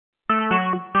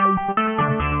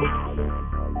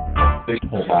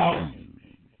about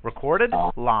Recorded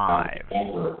live.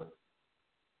 anger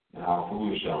and how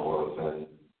foolish I was, and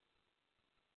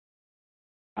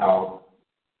how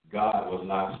God was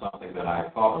not something that I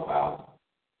thought about.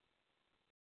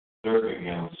 Serving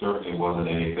Him certainly wasn't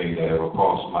anything that ever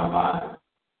crossed my mind.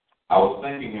 I was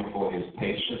thanking Him for His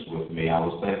patience with me. I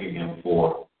was thanking Him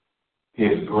for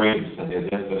His grace and His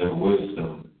infinite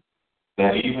wisdom,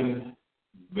 that even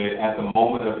at the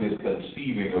moment of His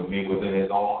conceiving of me within His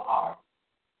own heart,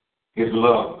 His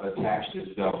love attached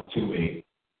itself to me.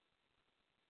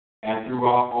 And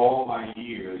throughout all my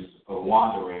years of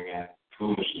wandering and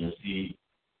foolishness, He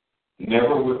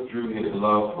never withdrew His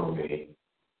love from me,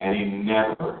 and He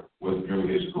never withdrew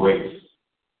His grace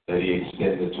that He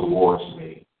extended towards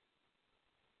me.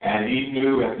 And He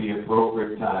knew at the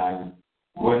appropriate time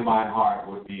when my heart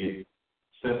would be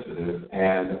sensitive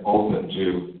and open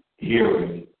to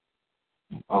hearing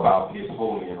about His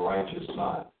holy and righteous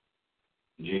Son,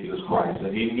 Jesus Christ.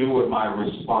 And He knew what my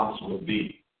response would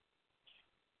be.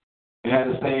 And at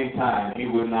the same time, He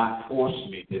would not force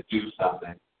me to do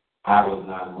something I was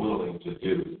not willing to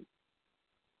do.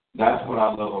 That's what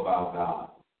I love about God.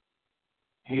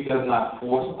 He does not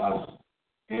force us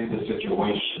into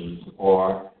situations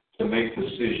or to make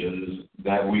decisions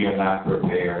that we are not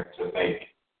prepared to make,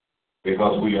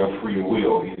 because we are free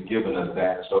will. He's given us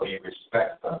that, so He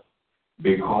respects us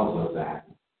because of that.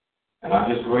 And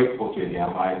I'm just grateful to Him.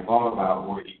 I thought about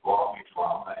where He brought me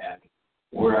from and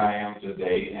where I am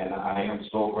today, and I am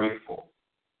so grateful.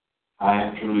 I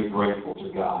am truly grateful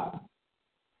to God.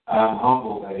 I'm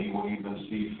humbled that He will even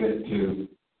see fit to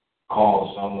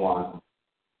call someone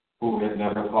who had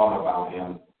never thought about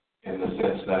Him in the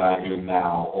sense that I do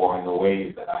now, or in the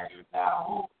ways that I do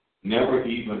now, who never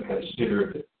even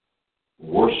considered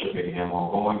worshiping Him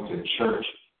or going to church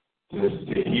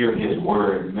to hear His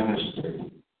word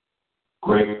ministered.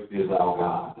 Great is our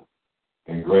God,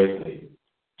 and greatly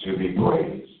to be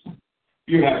praised.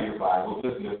 You have your Bibles.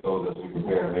 Let's lift those as we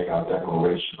prepare to make our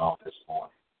declaration on this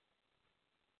morning.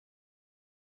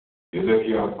 You lift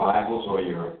your Bibles or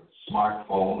your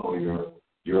smartphone or your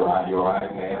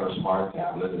iPad or smart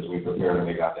tablet as we prepare to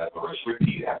make our declaration.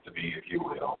 Repeat after me, if you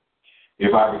will.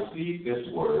 If I receive this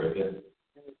word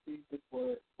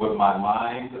with my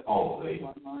mind only,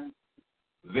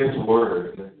 this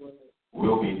word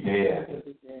will be dead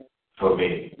for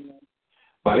me.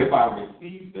 But if I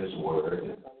receive this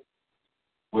word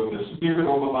with the Spirit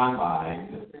over my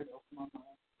mind,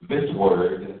 this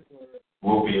word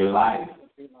will be life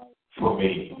for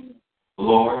me.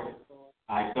 Lord,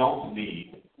 I don't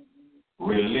need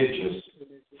religious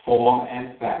form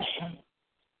and fashion.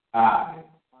 I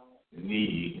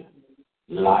need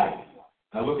life.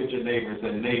 Now look at your neighbor and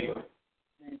say, neighbor,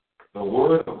 the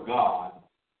word of God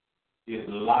is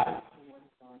life.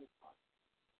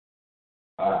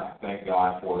 Thank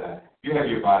God for that. You have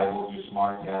your Bible, your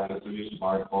smart tablets, or your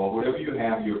smartphone, whatever you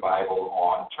have your Bible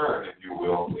on, turn, if you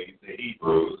will, please, to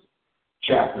Hebrews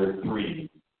chapter 3.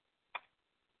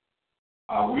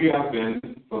 We have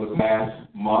been, for the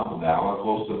past month now, or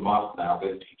close to a month now,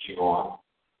 been teaching on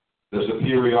the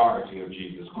superiority of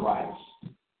Jesus Christ.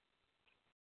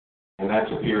 And that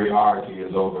superiority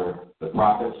is over the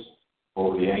prophets,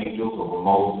 over the angels, over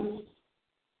Moses.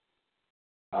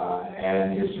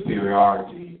 And His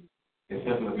superiority is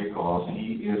simply because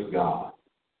He is God.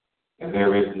 And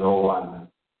there is no one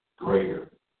greater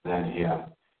than Him.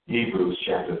 Hebrews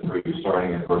chapter 3,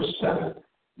 starting at verse 7.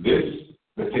 This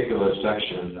particular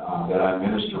section that I'm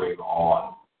ministering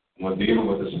on, when dealing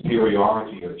with the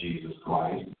superiority of Jesus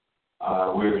Christ,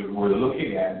 we're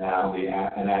looking at now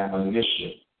an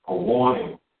admonition, a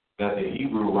warning that the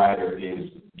Hebrew writer is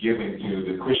giving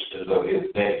to the Christians of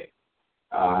his day.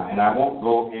 And I won't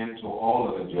go into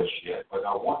all of it just yet, but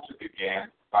I want to begin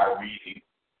by reading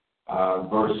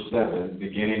verse 7,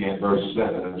 beginning at verse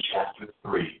 7 of chapter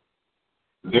 3.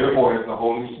 Therefore, as the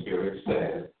Holy Spirit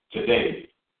said, today,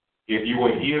 if you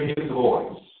will hear His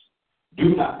voice,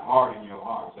 do not harden your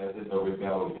hearts as in the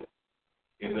rebellion,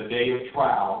 in the day of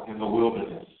trial in the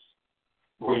wilderness,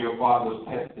 where your fathers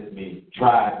tested me,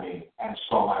 tried me, and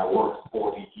saw my works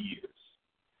 40 years.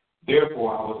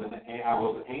 Therefore, I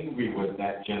was angry with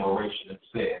that generation and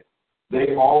said,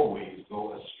 they always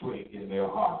go astray in their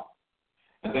heart,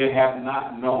 and they have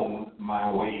not known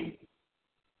my ways.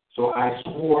 So I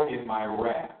swore in my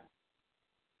wrath,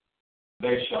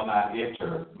 they shall not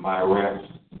enter my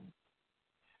rest.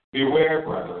 Beware,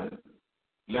 brethren,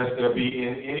 lest there be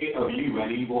in any of you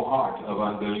an evil heart of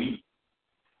unbelief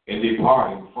in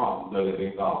departing from the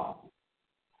living God.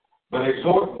 But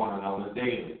exhort one another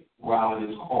daily, while it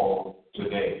is called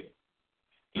today,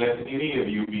 lest any of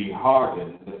you be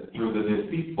hardened through the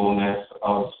deceitfulness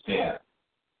of sin.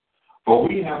 For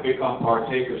we have become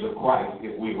partakers of Christ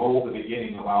if we hold the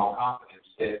beginning of our confidence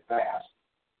steadfast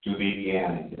to the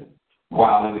end.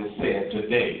 While it is said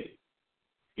today,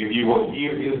 if you will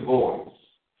hear his voice,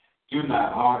 do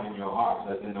not harden your hearts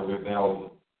as in the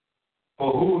rebellion.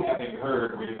 For who, having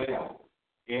heard, rebelled?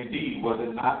 Indeed, was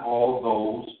it not all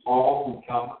who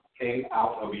came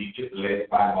out of Egypt led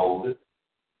by Moses?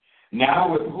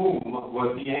 Now with whom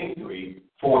was he angry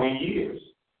 40 years?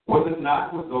 Was it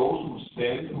not with those who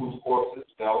sinned, whose corpses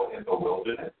fell in the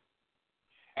wilderness?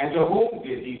 And to whom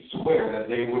did he swear that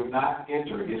they would not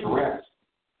enter his rest,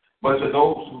 but to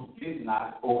those who did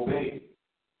not obey?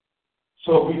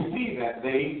 So we see that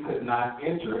they could not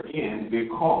enter in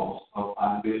because of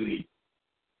unbelief.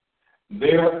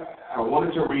 There, I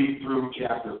wanted to read through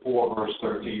chapter 4, verse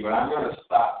 13, but I'm going to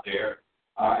stop there,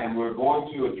 and we're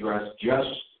going to address just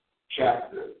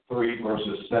chapter 3,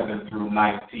 verses 7 through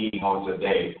 19 on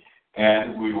today,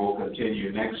 and we will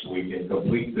continue next week and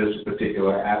complete this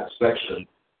particular section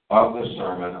of the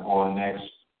sermon on next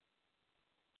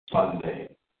Sunday.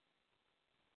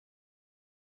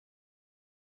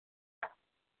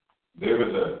 There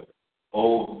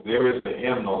is a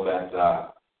hymnal that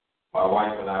my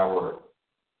wife and I were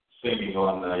singing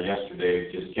on yesterday.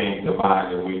 It just came to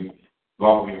mind, and we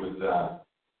thought we would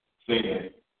sing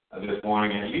it this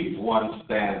morning, at least one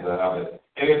stanza of it.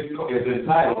 And it's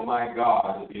entitled, My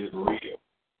God is Real,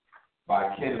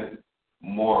 by Kenneth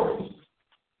Morris.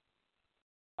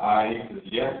 He says,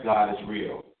 yes, God is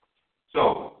real.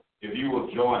 So, if you will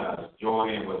join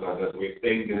in with us as we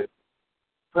sing this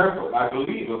perfect, I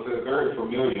believe it's a very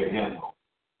familiar hymn.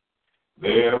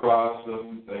 There are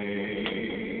some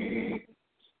things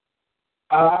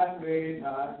I may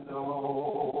not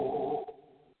know.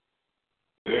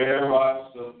 There are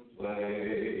some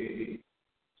places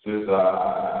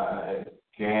I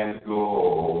can't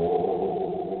go,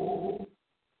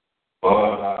 but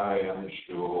I am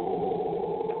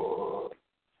sure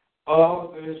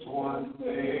of this one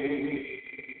thing,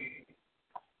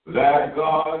 that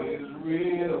God is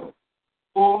real,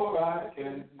 for I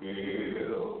can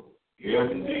feel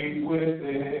him deep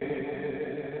within.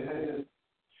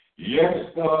 Yes,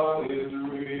 God is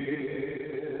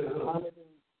real,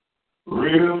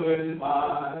 real in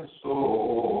my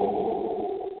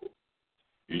soul.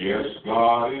 Yes,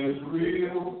 God is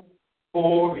real,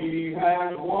 for he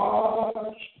has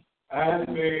washed and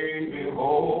made me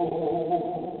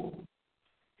whole.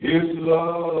 His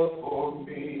love for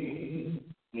me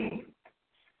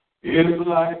is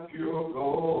like pure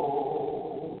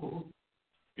gold.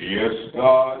 Yes,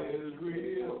 God is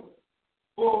real,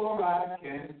 for I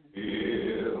can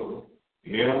feel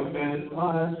him in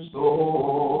my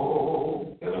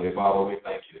soul. Heavenly Father, we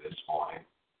thank you this morning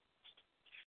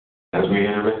as we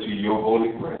enter into your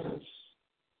holy presence.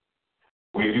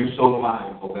 We do so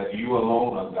mindful that you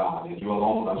alone are God, and you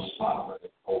alone are sovereign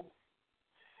and holy,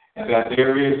 and that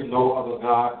there is no other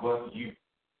God but you.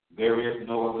 There is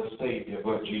no other Savior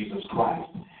but Jesus Christ,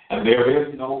 and there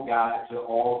is no guide to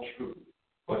all truth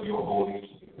but your Holy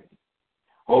Spirit.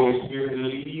 Holy Spirit,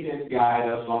 lead and guide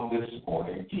us on this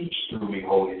morning. Teach through me,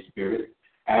 Holy Spirit,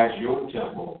 as your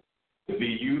temple, to be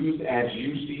used as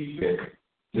you see fit,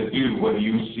 to do what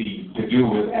you see, to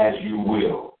do it as you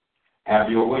will. Have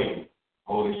your way,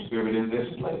 Holy Spirit, in this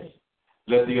place.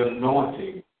 Let the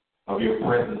anointing of your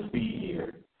presence be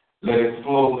here. Let it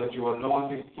flow, let your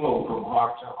anointing flow from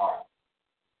heart to heart.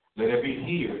 Let every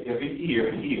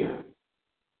ear hear,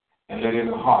 and let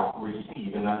every heart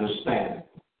receive and understand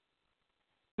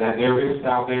that there is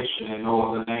salvation in no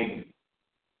other name,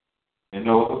 in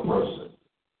no other person,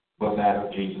 but that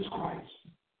of Jesus Christ.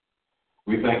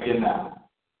 We thank you now.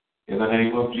 In the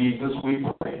name of Jesus we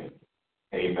pray.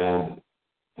 Amen.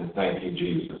 And thank you,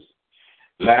 Jesus.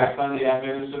 Last Sunday I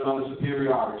ministered on the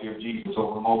superiority of Jesus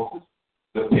over Moses,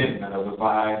 the penman of the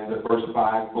first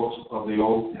 5 books of the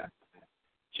Old Testament: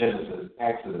 Genesis,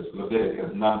 Exodus,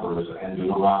 Leviticus, Numbers, and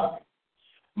Deuteronomy.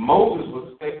 Moses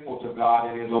was faithful to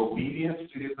God in his obedience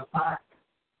to his assignment.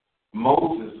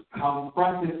 Moses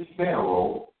confronted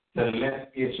Pharaoh to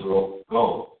let Israel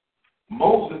go.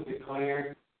 Moses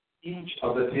declared each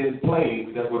of the 10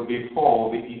 plagues that would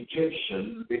befall the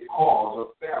Egyptians because of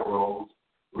Pharaoh's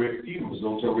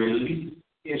refusal to release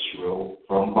Israel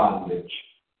from bondage.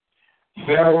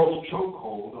 Pharaoh's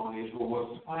chokehold on Israel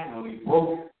was finally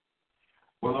broken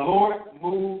when the Lord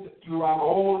moved throughout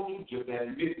all Egypt at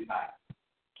midnight,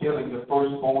 killing the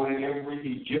firstborn in every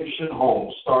Egyptian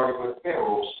home, starting with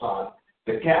Pharaoh's son,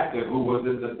 the captive who was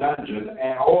in the dungeon,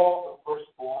 and all the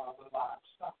firstborn of the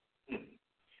livestock.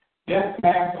 Death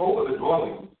passed over the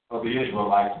dwellings of the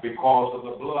Israelites because of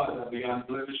the blood of the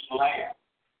unblemished lamb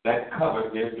that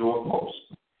covered their doorposts.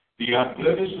 The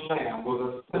unblemished lamb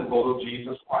was a symbol of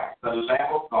Jesus Christ, the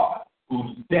Lamb of God,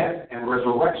 whose death and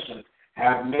resurrection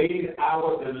have made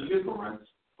our deliverance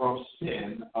from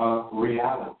sin a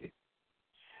reality.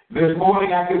 This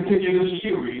morning I continue the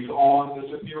series on the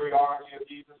superiority of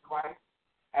Jesus Christ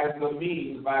as the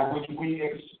means by which we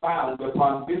expound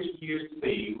upon this year's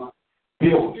theme,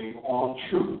 building on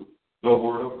truth, the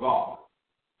Word of God.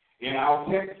 In our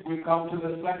text, we come to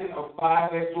the second of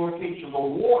 5 exhortations or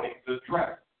warnings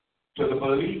addressed to the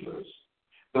believers.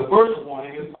 The first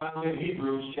warning is found in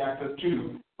Hebrews chapter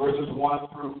 2, verses 1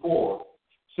 through 4.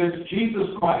 Since Jesus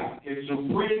Christ is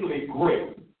supremely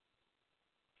great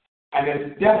and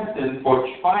is destined for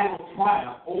final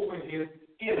triumph over his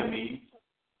enemies,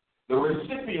 the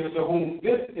recipients to whom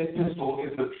this epistle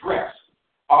is addressed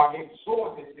are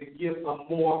exhorted to give a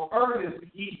more earnest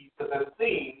heed to the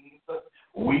things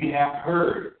we have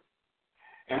heard.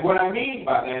 And what I mean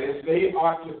by that is they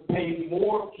are to pay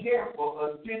more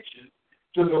careful attention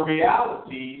to the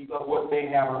realities of what they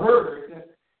have heard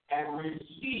and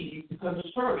received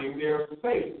concerning their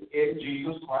faith in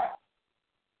Jesus Christ.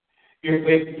 If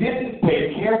they didn't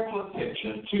pay careful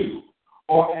attention to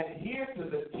or adhere to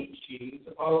the teachings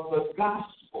of the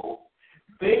gospel,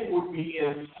 they would be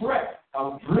in threat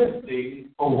of drifting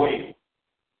away.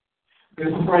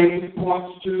 This phrase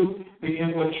points to the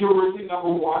immaturity,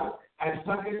 number one, and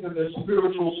second, to the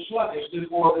spiritual sluggishness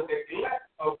or the neglect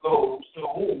of those to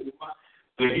whom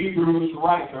the Hebrews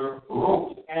writer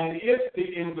wrote. And if the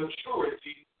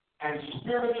immaturity and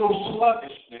spiritual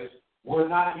sluggishness were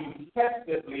not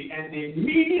effectively and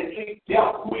immediately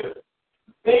dealt with,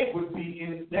 they would be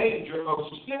in danger of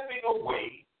slipping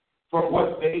away from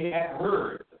what they had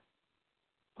heard.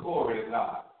 Glory to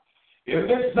God. In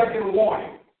this second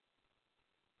warning,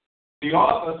 the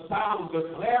author sounds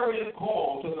a clarion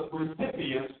call to the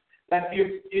recipients that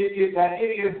it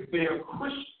is their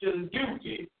Christian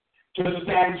duty to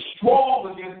stand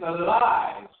strong against the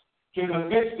lies, to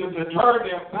convince them to turn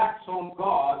their backs on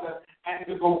God and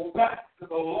to go back to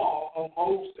the law of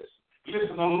Moses.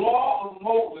 Listen, the law of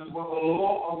Moses was a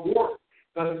law of works.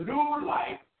 The new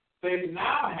life they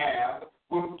now have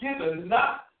was given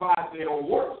not by their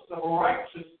works of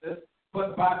righteousness,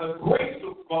 but by the grace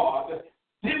of God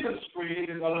demonstrated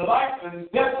in the life and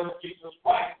death of Jesus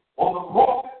Christ on the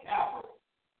cross of Calvary.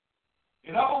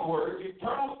 In other words,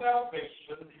 eternal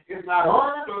salvation is not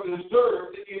earned or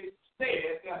deserved.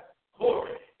 Instead,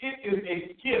 glory, it is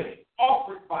a gift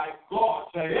offered by God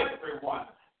to everyone,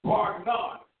 bar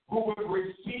none, who would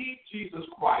receive Jesus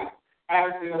Christ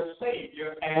as their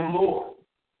Savior and Lord.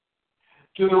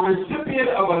 To the recipient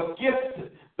of a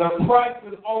gift, the price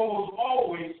is almost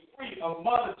always free of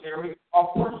monetary or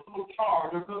personal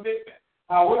charge or commitment.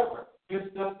 However, this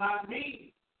does not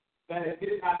mean that it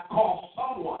did not cost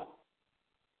someone.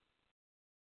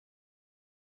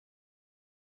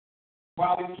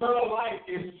 While eternal life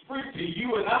is free to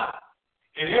you and I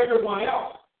and everyone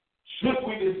else, should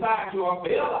we decide to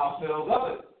avail ourselves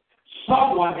of it,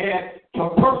 someone had to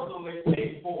personally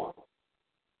pay for it.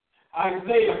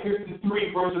 Isaiah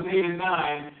 53, verses 8 and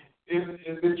 9,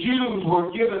 the Jews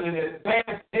were given an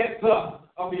advance heads up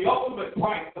of the ultimate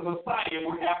price the Messiah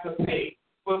would have to pay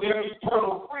for their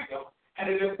eternal freedom. And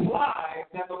it implies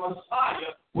that the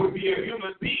Messiah would be a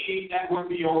human being that would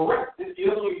be arrested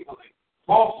illegally,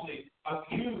 falsely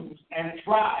accused and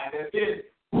tried, and then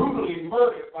brutally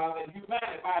murdered by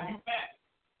humanity.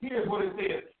 Here's what it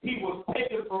says. He was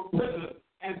taken from prison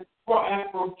and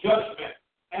from judgment.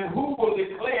 And who will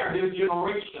declare his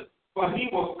generation? But he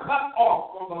was cut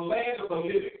off from the land of the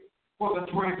living. For the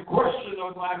transgression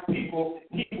of my people,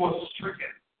 he was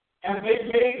stricken. And they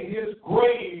made his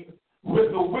grave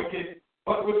with the wicked,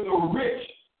 but with the rich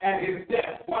at his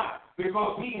death. Why?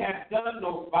 Because he had done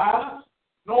no violence,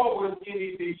 nor was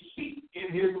any deceit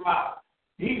in his mouth.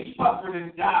 He suffered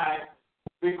and died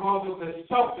because of the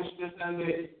selfishness and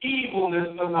the evilness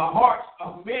in the hearts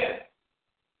of men.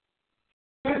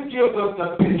 This gives us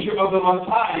the picture of the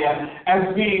Messiah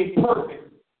as being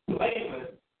perfect, blameless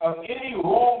of any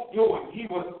wrongdoing. He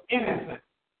was innocent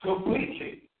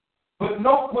completely. But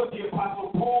note what the Apostle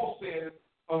Paul says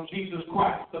of Jesus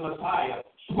Christ, the Messiah,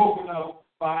 spoken of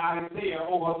by Isaiah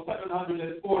over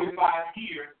 745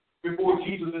 years before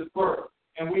Jesus' birth.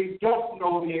 And we don't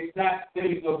know the exact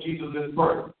date of Jesus'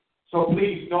 birth. So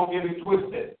please don't get it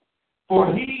twisted.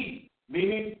 For he,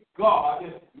 meaning God,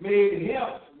 made him,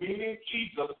 meaning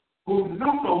Jesus, who knew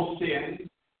no sin,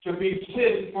 to be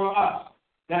sin for us,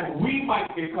 that we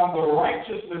might become the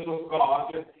righteousness of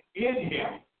God in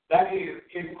him. That is,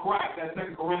 in Christ. That's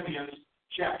 2 Corinthians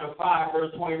chapter 5,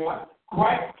 verse 20. 21.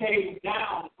 Christ came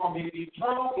down from his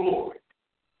eternal glory,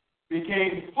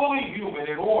 became fully human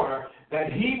in order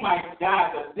that he might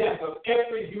die the death of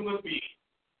every human being,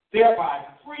 thereby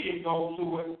freeing those who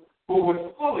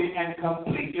would fully and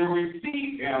completely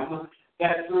receive him,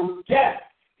 that through death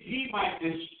he might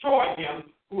destroy him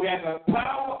who has the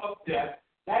power of death,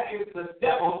 that is the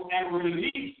devil, and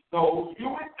release those, you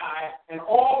and I, and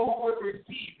all who would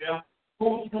receive him,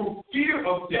 who through fear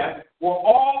of death were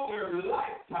all their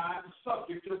lifetime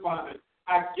subject to bondage.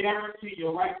 I guarantee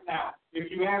you right now,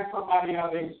 if you ask somebody how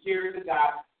they're scared to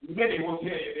die, many will tell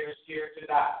you they're scared to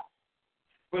die.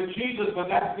 But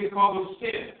that's because of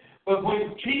sin. But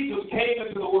when Jesus came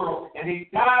into the world and he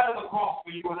died on the cross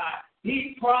for you and I,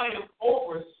 he triumphed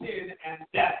over sin and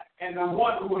death, and the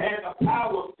one who had the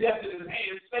power of death in his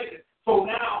hand, Satan. So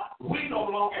now we no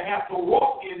longer have to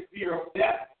walk in fear of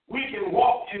death. We can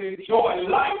walk and enjoy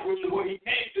life, which is what he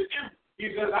came to do.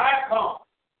 He says, I come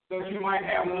that you might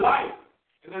have life,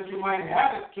 and that you might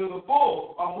have it to the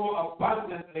full or more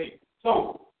abundantly.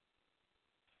 So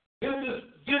this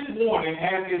warning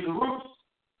has its roots,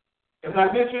 as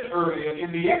I mentioned earlier,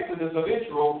 in the exodus of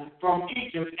Israel from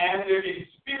Egypt and their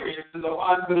experiences of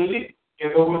unbelief in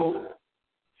the wilderness.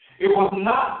 It was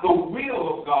not the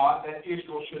will of God that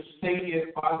Israel should stay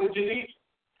in bondage in Egypt,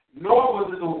 nor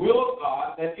was it the will of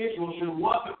God that Israel should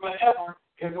wander forever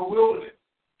in the wilderness.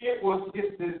 It was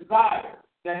his desire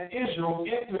that Israel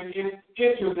enter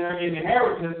into their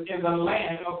inheritance in the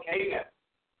land of Canaan.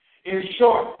 In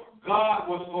short, God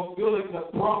was fulfilling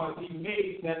the promise he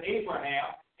made to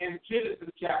Abraham in Genesis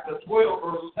chapter 12,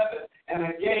 verse 7, and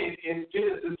again in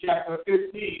Genesis chapter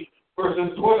 15,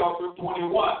 verses 12 through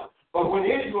 21. But when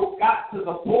Israel got to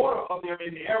the border of their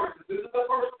inheritance, this is the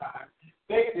first time,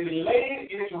 they delayed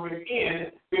entering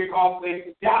in because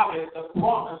they doubted the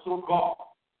promise of God.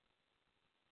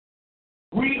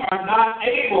 We are not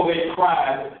able, they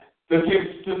cried, the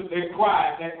 10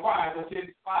 spies and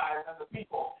the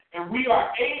people. And we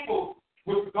are able,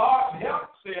 with God's help,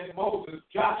 said Moses,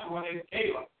 Joshua, and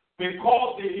Caleb,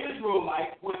 because the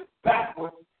Israelites went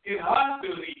backwards in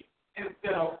unbelief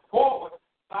instead of forward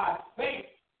by faith.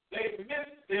 They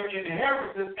missed their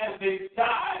inheritance and they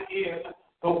died in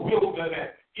the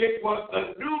wilderness. It was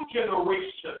the new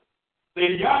generation,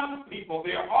 the young people,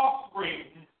 their offspring,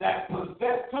 that took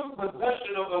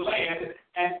possession of the land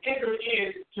and entered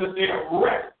into their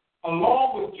rest,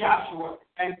 along with Joshua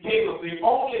and Caleb, the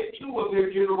only two of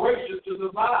their generations to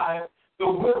survive the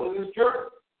wilderness journey.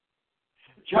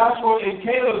 Joshua and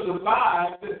Caleb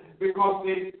survived because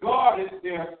they guarded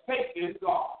their faith in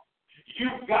God.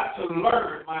 You've got to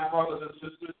learn, my brothers and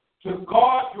sisters, to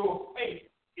guard your faith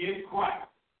in Christ.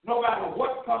 No matter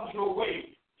what comes your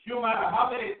way, no matter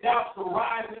how many doubts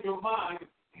arise in your mind,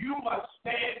 you must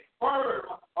stand firm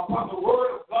upon the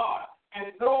word of God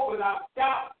and know without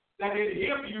doubt that in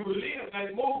him you live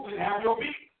and move and have your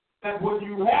being. That when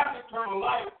you have eternal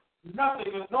life,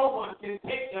 nothing and no one can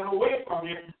take that away from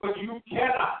you, but you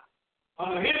cannot,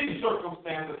 under any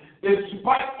circumstances,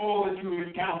 despite all that you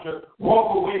encounter,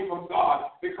 walk away from God,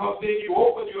 because then you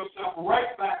open yourself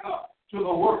right back up to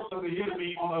the works of the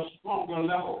enemy on a stronger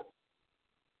level.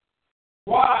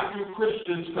 Why do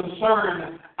Christians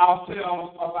concern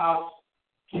ourselves about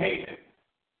Canaan?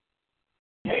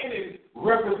 Canaan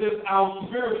represents our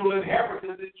spiritual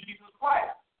inheritance in Jesus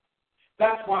Christ.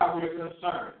 That's why we're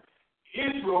concerned.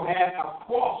 Israel had to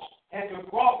cross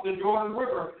the Jordan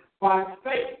River by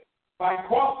faith. By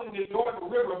crossing the Jordan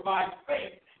River by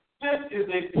faith, this is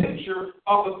a picture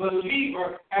of the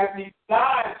believer as he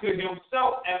dies to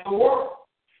himself and the world.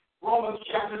 Romans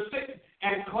chapter 6,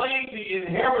 and claim the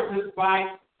inheritance by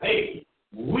faith.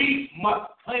 We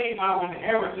must claim our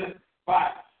inheritance by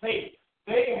faith.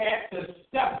 They had to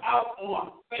step out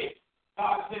on faith.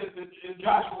 God says in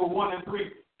Joshua 1 and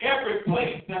 3, every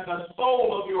place that the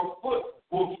sole of your foot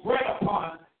will tread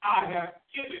upon, I have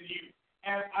given you.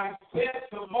 And I said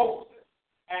to Moses,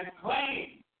 and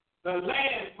claim the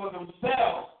land for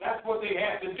themselves. That's what they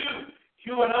had to do.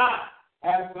 You and I,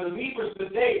 as believers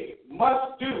today,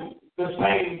 must do the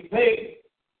same thing.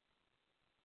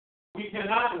 We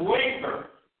cannot waver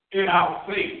in our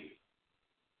faith.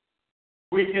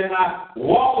 We cannot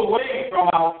walk away from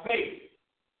our faith.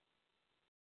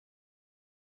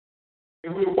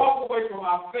 If we walk away from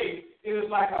our faith, it is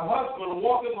like a husband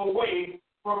walking away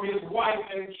from his wife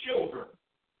and children.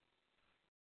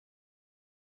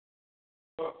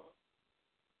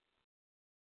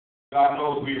 God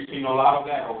knows we've seen a lot of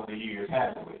that over the years,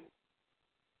 haven't we?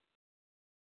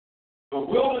 The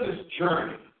wilderness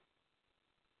journey,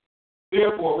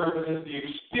 therefore, represents the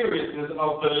experiences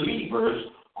of believers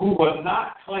who will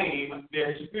not claim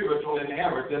their spiritual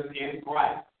inheritance in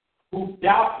Christ, who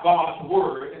doubt God's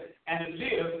word and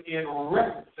live in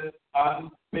restless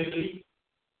unbelief.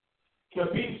 To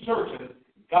be certain,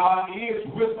 God is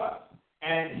with us,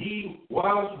 and he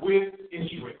was with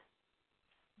Israel.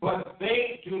 But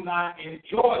they do not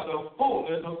enjoy the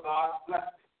fullness of God's blessing.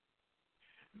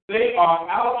 They are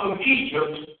out of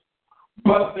Egypt,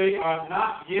 but they are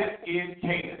not yet in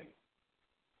Canaan.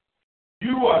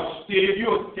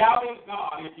 You're doubting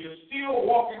God if you're still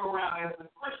walking around as a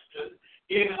Christian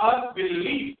in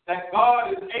unbelief that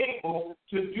God is able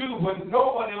to do what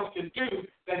no one else can do,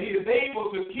 that he is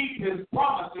able to keep his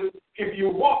promises. If you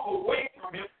walk away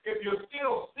from him, if you're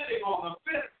still sitting on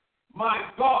the fence,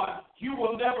 my God, you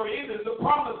will never enter the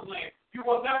promised land. You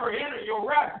will never enter your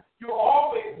rest. You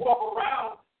always walk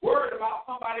around worried about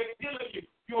somebody killing you.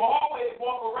 You always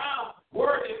walk around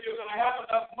worried if you're going to have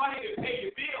enough money to pay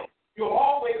your bills. You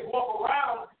always walk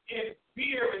around in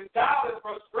fear and doubt and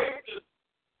frustration.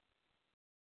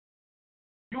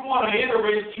 You want to enter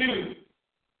into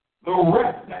the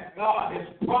rest that God has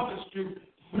promised you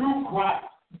through Christ.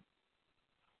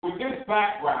 With this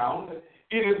background,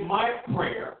 it is my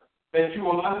prayer that you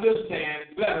will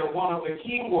understand better one of the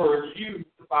key words used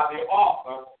by the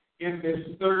author in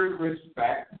this third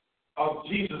respect of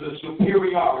Jesus'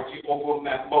 superiority over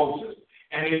Moses,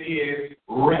 and it is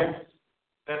rest.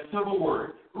 That simple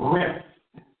word, rest.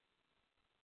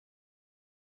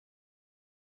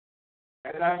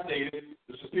 As I stated,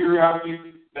 the superiority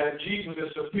that Jesus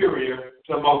is superior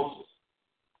to Moses.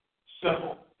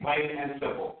 Simple, plain and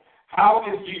simple. How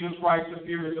is Jesus Christ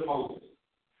superior to Moses?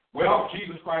 Well,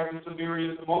 Jesus Christ is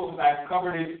superior to Moses. I've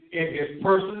covered it in his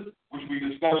person, which we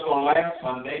discussed on last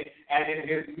Sunday, and in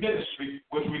his ministry,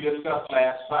 which we discussed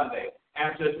last Sunday.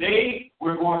 And today,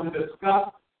 we're going to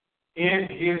discuss in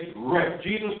his rest.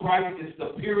 Jesus Christ is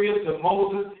superior to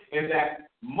Moses in that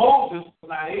Moses was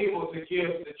not able to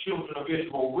give the children of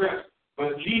Israel rest,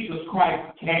 but Jesus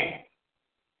Christ can.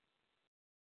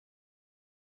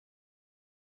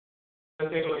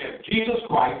 Let's take a look at it. Jesus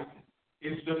Christ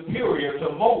is superior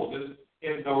to Moses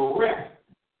in the rest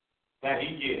that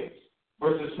he gives.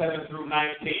 Verses 7 through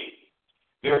 19.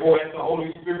 Therefore, as the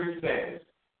Holy Spirit says,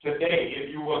 today, if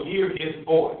you will hear his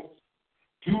voice,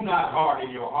 do not harden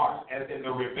your hearts as in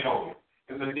the rebellion,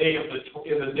 in the day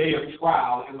of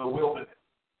trial in the wilderness,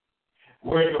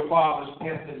 where your fathers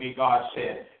tested me, God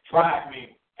said, tried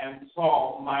me, and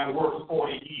saw my works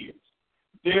 40 years.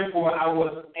 Therefore, I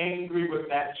was angry with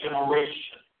that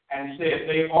generation, and said,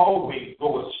 they always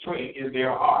go astray in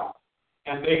their hearts,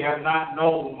 and they have not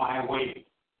known my ways.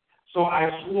 So I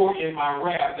swore in my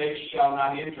wrath, they shall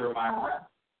not enter my rest.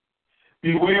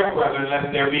 Beware, brethren,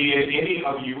 lest there be in any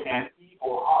of you an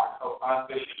evil heart of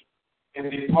unbelief in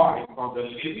departing from the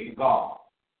living God.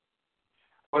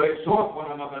 But exhort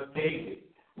one another daily,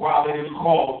 while it is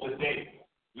called today,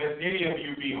 lest any of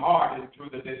you be hardened through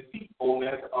the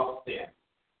deceitfulness of sin.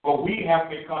 For we have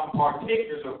become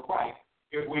partakers of Christ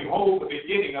if we hold the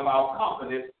beginning of our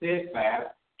confidence steadfast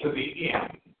to the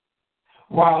end.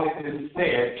 While it is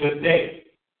said, today,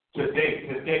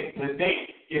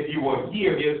 if you will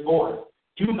hear his voice,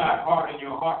 do not harden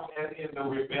your hearts as in the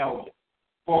rebellion.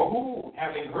 For who,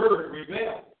 having heard,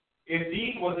 rebelled?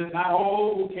 Indeed, was it not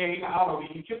all who came out of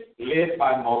Egypt, led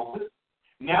by Moses?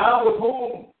 Now with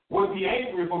whom was he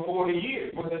angry for 40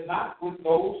 years? Was it not with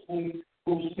those who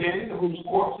sinned, whose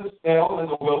corpses fell in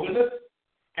the wilderness?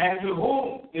 And to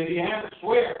whom did he have to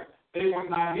swear they would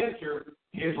not enter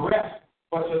his rest,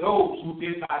 but to those who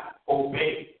did not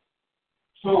obey?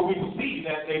 So we see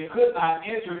that they could not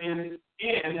enter in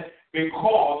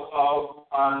because of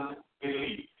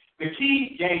unbelief. The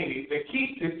key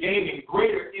to gaining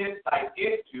greater insight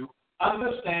into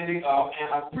understanding of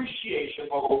and appreciation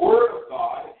of the Word of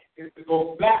God is to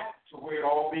go back to where it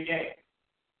all began.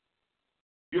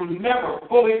 You'll never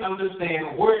fully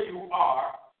understand where you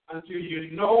are until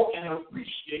you know and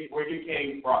appreciate where you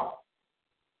came from.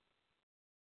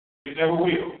 You never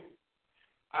will.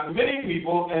 Many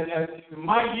people, and in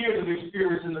my years of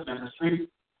experience in the ministry,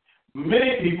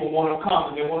 many people want to come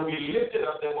and they want to be lifted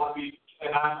up. They want to be,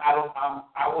 and I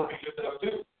want to be lifted up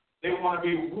too. They want to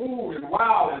be wooed and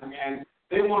wowed, and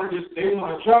they want to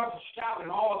jump and shout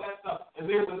and all of that stuff. And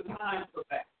there's a time for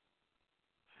that.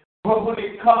 But when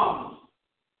it comes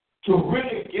to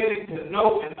really getting to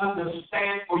know and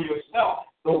understand for yourself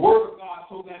the Word of God,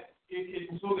 so that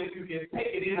you can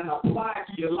take it in and apply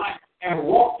it to your life and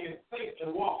walk in faith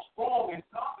and walk strong and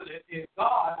confident in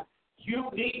God, you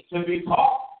need to be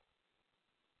taught.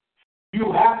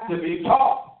 You have to be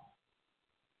taught.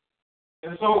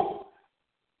 And so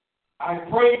I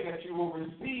pray that you will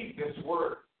receive this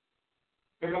word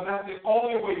Because that's the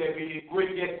only way that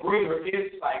we get greater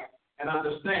insight and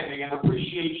understanding and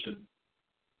appreciation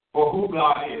for who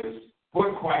God is,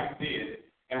 what Christ did,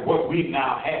 and what we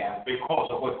now have because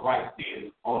of what Christ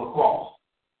did on the cross.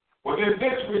 Within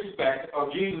this respect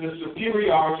of Jesus'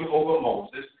 superiority over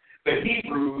Moses, the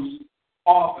Hebrews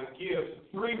author gives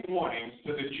 3 warnings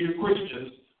to the Jew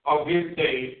Christians of his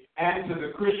day and to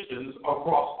the Christians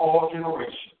across all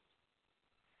generations.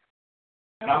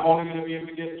 And I'm only going to be able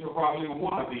to get to probably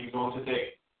one of these on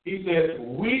today. He says,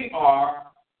 we are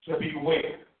to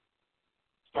beware.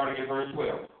 Starting at verse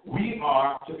 12. We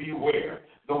are to beware.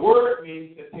 The word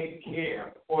means to take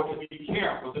care or to be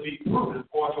careful, to be prudent,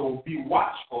 or to be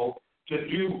watchful, to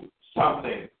do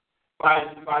something.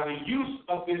 By the use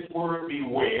of this word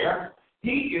beware,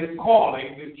 he is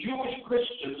calling the Jewish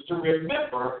Christians to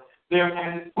remember their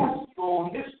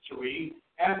ancestral history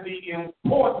and the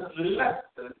important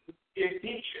lessons it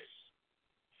teaches.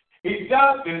 He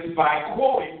does this by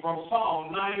quoting from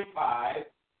Psalm 95,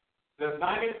 the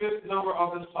 95th number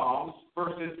of the Psalms,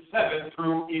 verses 7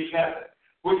 through 11,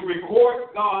 which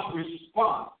records God's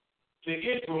response to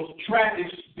Israel's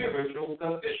tragic spiritual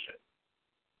condition.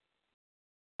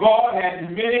 God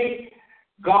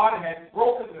had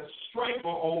broken the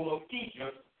stranglehold of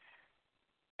Egypt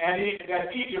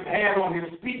that Egypt had on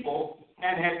his people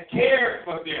and had cared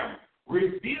for them,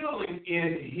 revealing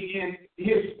in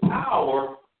his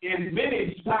power in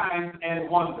many signs and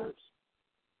wonders.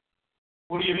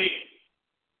 What do you mean?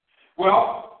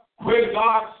 Well, when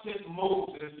God sent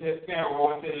Moses to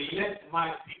Pharaoh and said, let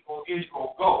my people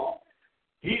Israel go,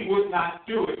 he would not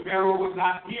do it. Pharaoh would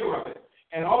not hear of it.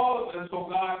 And all of them, so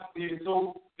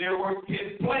there were 10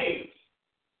 plagues.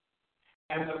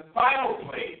 And the final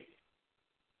plague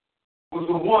was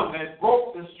the one that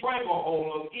broke the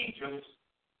stranglehold of Egypt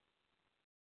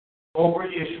over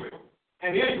Israel.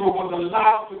 And Israel was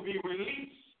allowed to be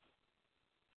released.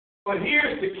 But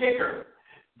here's the kicker.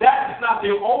 That's not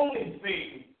the only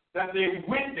thing that they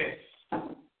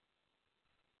witnessed.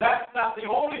 That's not the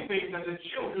only thing that the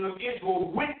children of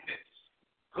Israel witnessed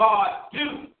God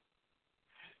do.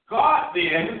 God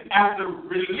then, after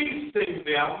releasing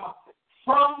them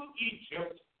from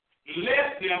Egypt,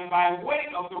 led them by way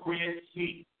of the Red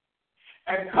Sea.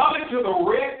 And coming to the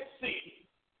Red Sea,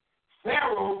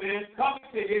 Pharaoh then,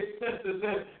 coming to his senses,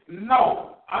 said,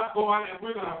 no, I'm going and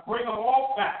we're going to bring them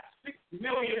all back.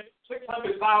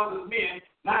 6,600,000 men,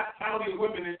 not counting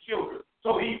women and children.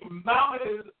 So he mounted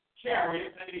his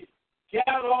chariots and he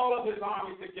gathered all of his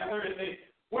armies together and they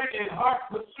went in hot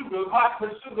pursuit of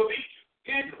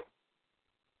Israel.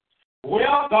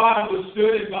 Well, God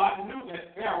understood and God knew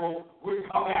that Pharaoh would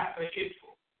come after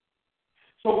Israel.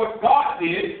 So what God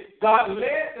did, God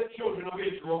led the children of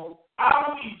Israel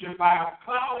out of Egypt by a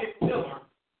cloudy pillar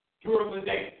during the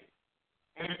day.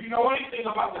 And if you know anything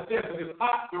about the desert, it's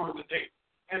hot during the day.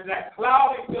 And that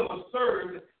cloudy pillar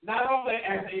served not only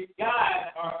as a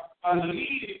guide or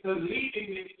leading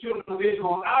the children of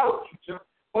Israel out of Egypt,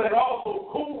 but it also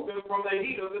cooled them from the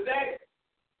heat of the day.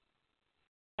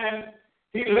 And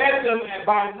he led them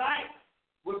by night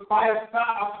by a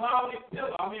cloudy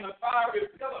pillar, a fiery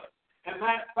pillar. And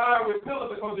that fiery pillar,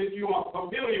 because if you are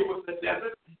familiar with the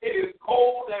desert, it is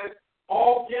cold as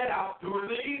all get out during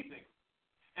the evening.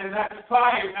 And that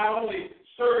fire not only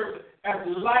served as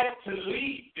light to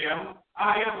lead them,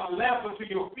 I am a lamp unto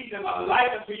your feet and a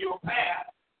light unto your path,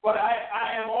 but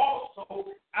I can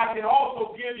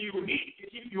also give you heat to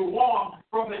keep you warm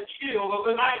from the chill of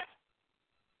the night.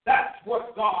 That's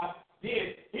what God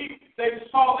did. They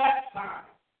saw that time.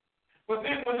 But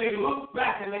then when they looked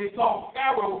back and they saw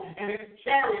Pharaoh and his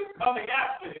chariots coming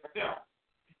after him,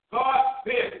 God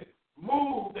then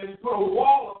moved and put a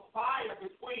wall of fire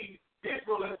between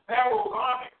Israel and Pharaoh's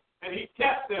army, and he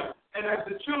kept them. And as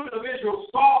the children of Israel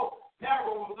saw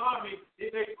Pharaoh's army,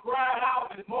 they cried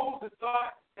out, and Moses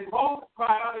cried out, and God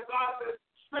said,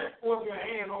 stretch forth your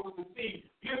hand over the sea.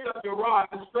 Lift up your rod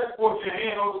and stretch forth your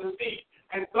hand over the sea.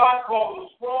 And God called a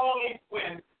strong east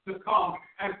wind to come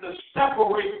and to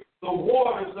separate the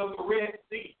waters of the Red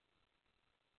Sea.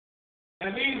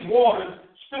 And these waters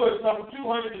stood some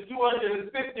 200 to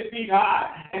 250 feet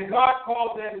high. And God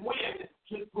called that wind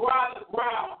to dry the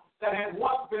ground that had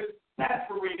once been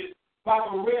saturated by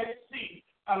the Red Sea,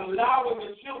 allowing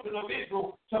the children of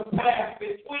Israel to pass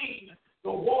between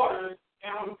the waters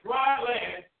and on dry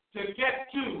land to get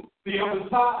to the other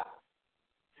side.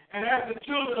 And as the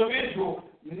children of Israel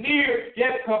neared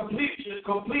yet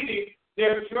completing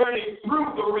their journey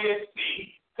through the Red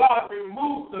Sea, God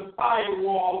removed the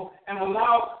firewall and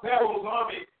allowed Pharaoh's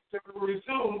army to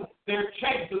resume their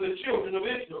chase of the children of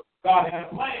Israel. God had a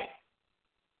plan.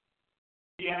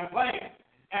 He had a plan.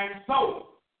 And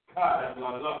so God,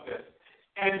 I love this.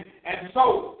 And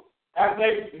so, as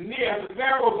the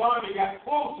Pharaoh's army got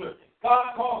closer,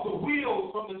 God caused the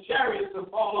wheels from the chariots to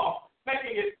fall off,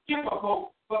 making it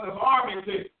difficult for the army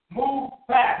to move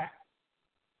fast.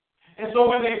 And so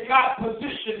when they got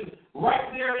positioned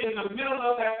right there in the middle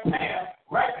of that path,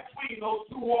 right between those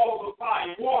two walls of fire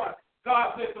and water,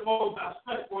 God said to Moses, "Now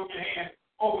stretch forth your hand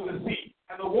over the sea."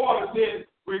 And the water said,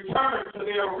 "Return to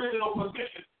their original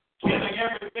position, killing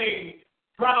everything,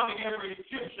 drowning every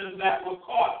Egyptian that was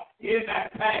caught in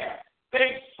that path."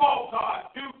 They saw God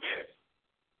do this.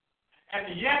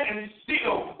 And yet and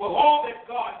still, with all that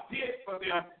God did for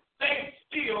them, they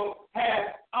still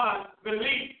had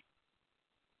unbelief.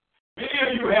 Many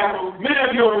of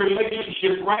you are in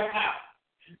relationships right now.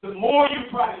 The more you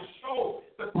try to show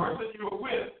the person you're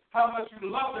with how much you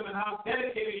love them and how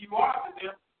dedicated you are to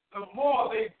them, the more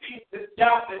they seem to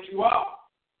doubt that you are.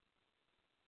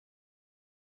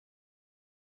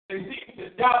 They seem to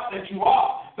doubt that you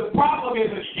are. The problem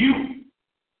isn't you.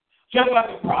 Just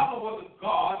like the problem wasn't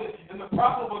God, and the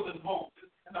problem wasn't Moses,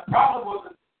 and the problem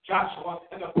wasn't Joshua,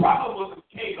 and the problem wasn't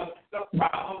Caleb. The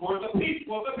problem were the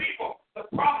people. The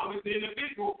problem is the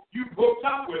individual you hooked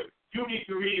up with. You need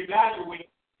to reevaluate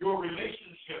your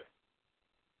relationship.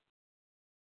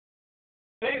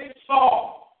 They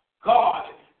saw God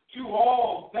do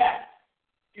all that,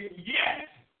 and yet,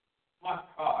 my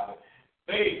God,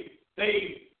 they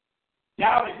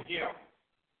doubted him.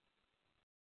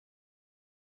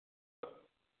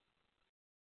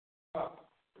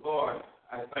 Lord,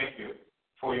 I thank you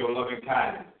for your loving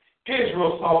kindness.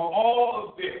 Israel saw all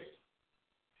of this,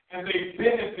 and they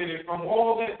benefited from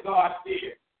all that God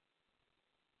did.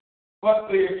 But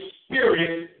the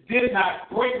experience did not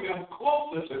bring them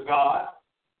closer to God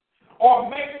or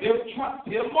make them trust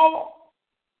him more.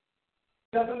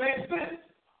 Doesn't make sense.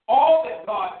 All that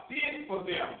God did for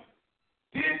them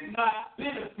did not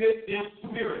benefit them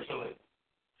spiritually.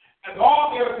 And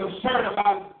all they were concerned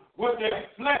about is what their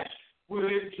flesh would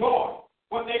enjoy,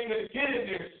 what they could get in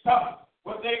their stomach,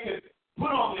 what they could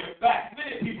put on their back.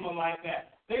 Many people are like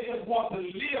that. They just want to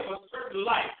live a certain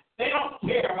life. They don't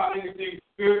care about anything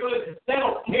spiritual. They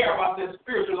don't care about their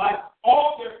spiritual life.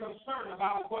 All they're concerned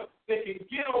about is what they can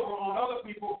get over on other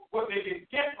people, what they can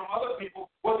get from other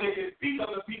people, what they can beat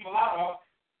other people out of.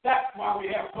 That's why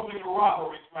we have so many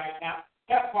robberies right now.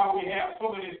 That's why we have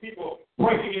so many people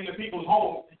breaking into people's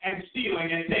homes and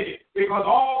stealing and taking, because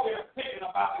all they're thinking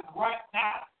about is right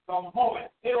now, the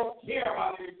moment. They don't care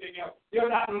about anything else. They're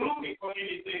not looking for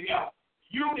anything else.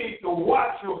 You need to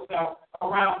watch yourself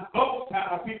around those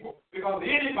kind of people, because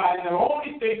anybody, the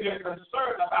only thing they're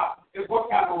concerned about is what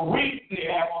kind of rings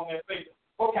they have on their face,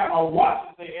 what kind of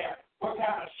watches they have, what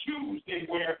kind of shoes they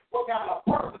wear, what kind of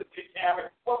purses they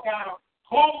carry, what kind of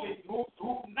clothing,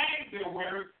 whose names they're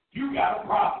wearing. You got a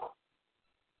problem.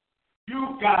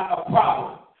 You've got a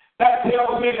problem. That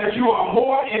tells me that you are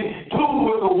more in tune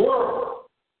with the world,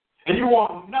 and you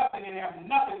want nothing and have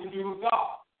nothing to do with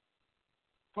God,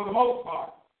 for the most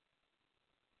part.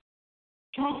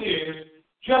 Truth is,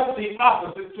 just the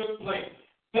opposite took place.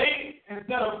 They,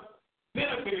 instead of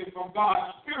benefiting from God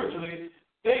spiritually,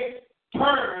 they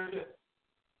turned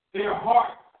their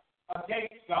heart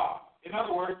against God. In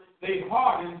other words, they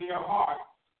hardened their heart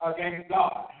against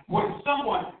God. When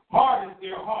someone hardens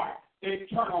their heart, they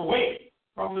turn away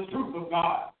from the truth of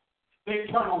God. They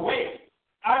turn away.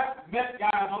 I've met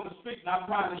guys on the street, and I'm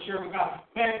trying to share with God,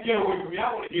 "Man, get away from me.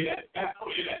 I want to hear that. I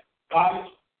want to hear that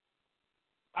garbage.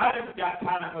 I never got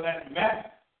time for that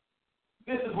mess."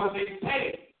 This is what they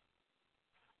say.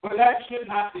 But that should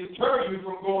not deter you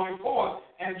from going forth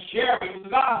and sharing the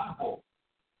gospel.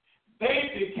 They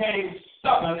became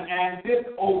stubborn and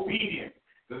disobedient.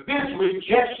 This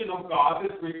rejection of God,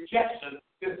 this rejection,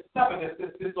 this stubbornness,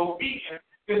 this disobedience,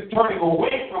 this turning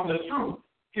away from the truth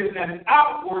is an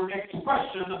outward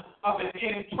expression of an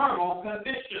internal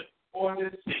condition or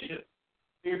decision.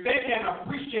 If they can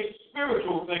appreciate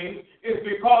spiritual things, it's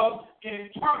because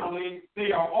internally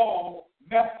they are all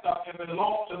messed up and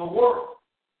belong to the world.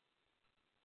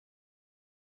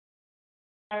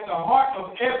 At the heart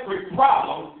of every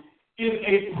problem is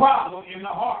a problem in the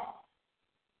heart.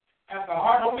 At the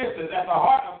heart, don't miss this, at the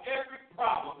heart of every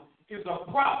problem is a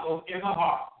problem in the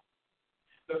heart.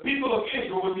 The people of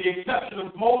Israel, with the exception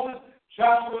of Moses,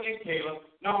 Joshua, and Caleb,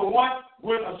 number one,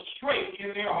 went astray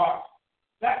in their hearts.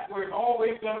 That's where it's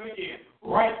always going to begin,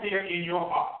 right there in your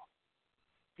heart.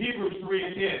 Hebrews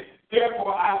 3:10.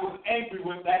 Therefore, I was angry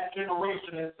with that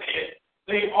generation and said,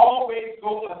 they always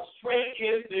go astray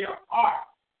in their heart,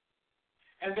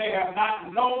 and they have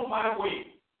not known my way.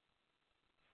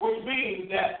 Which means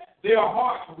that their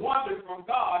hearts wandered from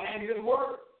God and his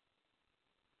word.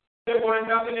 They wanted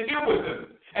nothing to do with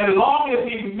him. As long as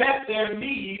he met their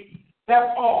needs,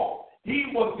 that's all. He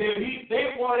was there.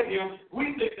 They wanted him.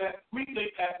 We think that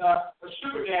a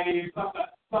sugar daddy is something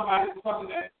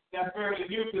that's fairly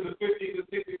new to the 50s and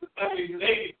 60s and 70s and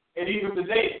 80s, and even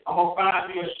today. I'm gonna find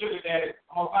me a sugar daddy.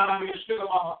 I'm gonna find me a sugar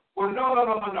mama. Well,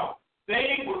 no.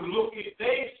 They were looking.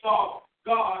 They saw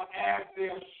God as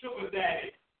their sugar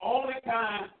daddy. Only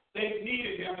time they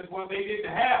needed him is when they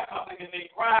didn't have something, and they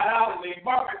cried out and they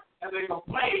murmured and they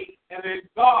complained, and then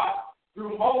God,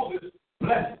 through Moses,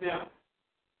 blessed them.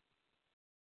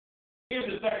 Here's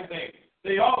the second thing.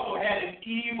 They also had an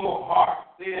evil heart.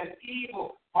 They had an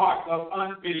evil heart of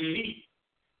unbelief.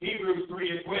 Hebrews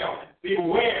 3:12.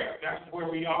 Beware. That's where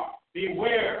we are.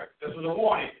 Beware. This is a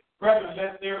warning. Brethren,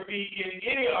 lest there be in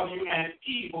any of you an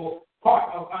evil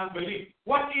heart of unbelief.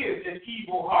 What is an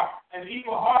evil heart? An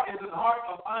evil heart is a heart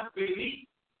of unbelief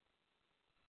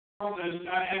and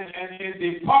is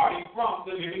departing from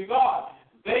the living God.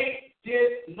 They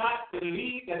did not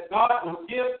believe that God would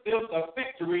give them the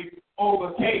victory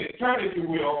over Canaan. Turn, if you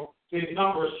will, to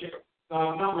Numbers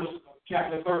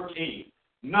chapter 13.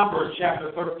 Numbers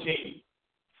chapter 13.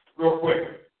 Real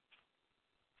quick.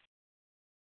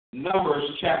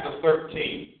 Numbers chapter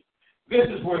 13. This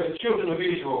is where the children of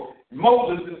Israel,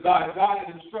 God had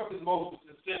instructed Moses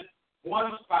to send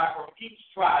one spy from each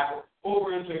tribe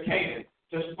over into Canaan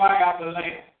to spy out the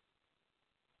land.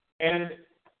 And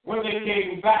when they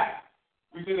came back,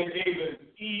 we see they gave an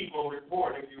evil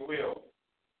report, if you will.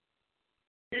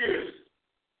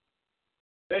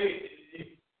 They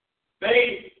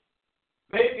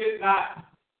did not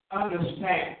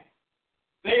understand.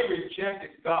 They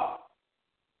rejected God.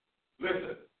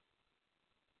 Listen.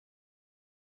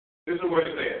 This is what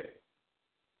it said.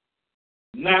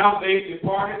 Now they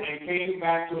departed and came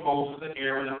back to Moses and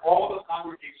Aaron and all the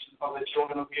congregation of the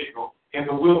children of Israel in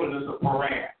the wilderness of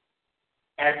Paran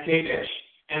at Kadesh.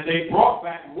 And they brought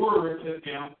back word to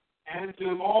them and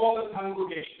to all the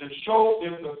congregation and showed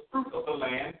them the fruit of the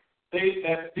land. Then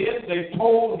they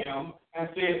told him and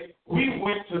said, we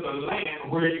went to the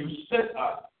land where you sent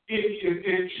us.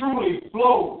 It truly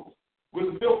flows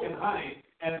with milk and honey,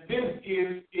 and this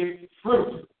is its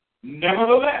fruit.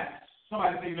 Nevertheless,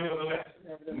 somebody say nevertheless.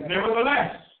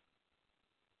 Nevertheless,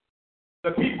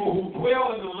 the people who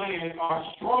dwell in the land are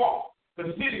strong.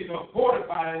 The cities are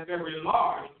fortified and very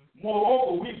large.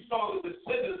 Moreover, we saw the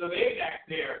descendants of Anak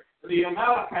there. The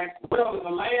Amalekites dwell in the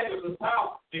land of the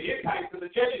south. The Hittites and the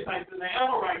Jebusites and the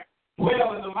Amorites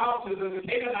dwell in the mountains, and the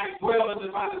Canaanites dwell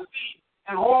by the sea,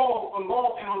 and all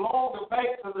along the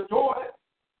banks of the Jordan.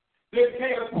 Then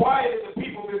Caleb quieted the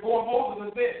people before Moses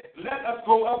and said, let us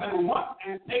go up at once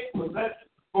and take possession,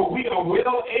 for we are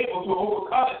well able to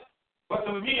overcome it. But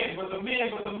the men who had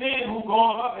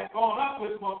gone up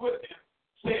with him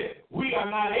said, we are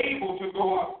not able to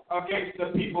go up against the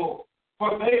people,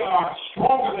 for they are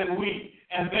stronger than we.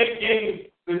 And they gave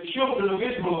the children of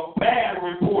Israel a bad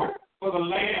report for the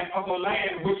land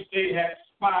which they had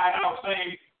spied out,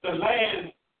 saying, the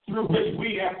land through which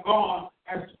we have gone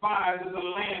as spies is a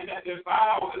land that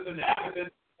devours its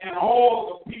inhabitants, and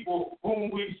all the people whom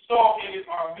we saw in it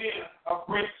are men of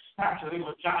great stature. They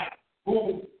were giants.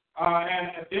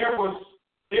 And there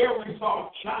we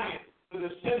saw giants. The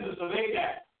descendants of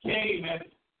Anak came, and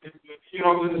the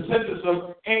descendants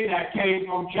of Anak came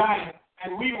from giants,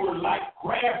 and we were like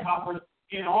grasshoppers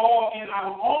in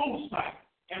our own sight,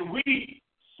 and we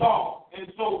saw,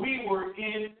 and so we were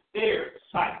in their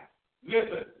sight.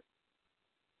 Listen,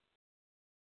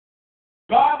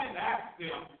 God didn't ask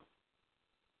them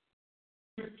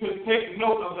to take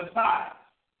note of the size.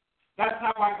 That's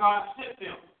not why God sent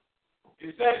them.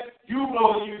 He said, you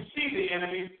see the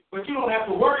enemy, but you don't have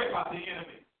to worry about the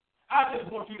enemy. I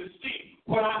just want you to see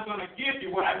what I'm going to give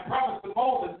you, what I promised to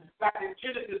Moses back in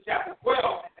Genesis chapter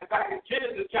 12 and back in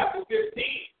Genesis chapter 15.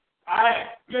 I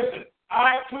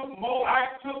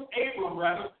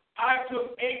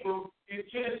took Abram in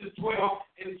Genesis 12,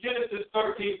 in Genesis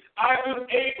 13. I took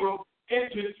Abram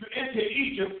into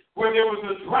Egypt where there was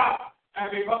a drought.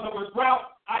 And because of a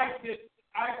drought, I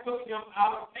took him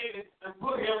out of Canaan and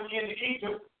put him in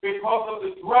Egypt because of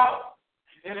the drought.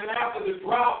 And then after the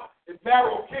drought, the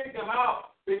Pharaoh kicked him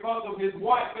out because of his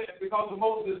wife, because of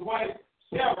Moses' wife,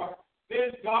 Sarah.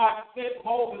 Then God sent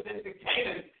Moses into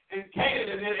Canaan, and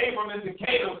then Abram into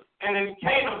Canaan. And in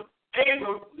Canaan,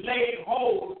 Abram laid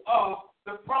hold of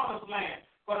the promised land.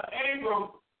 But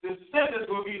Abram's descendants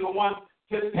will be the ones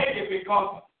to take it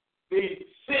because the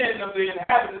sin of the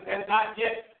inhabitants has not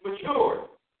yet matured.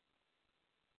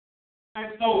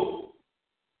 And so,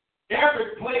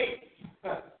 every place,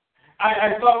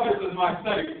 I thought this was my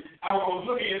study. I was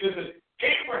looking at this, and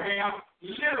Abraham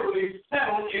literally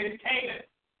in Canaan.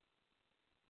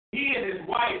 He and his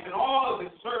wife and all of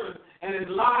his servants and his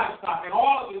livestock and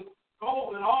all of his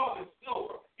gold and all of his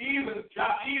silver, even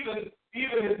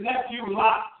his nephew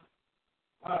Lot.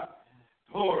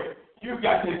 Glory. You've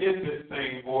got to get this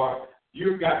thing, boy.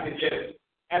 You've got to get it.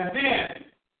 And then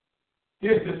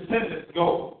his descendants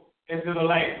go into the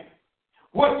land.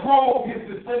 What drove his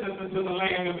descendants into the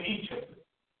land of Egypt,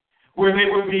 where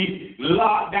they would be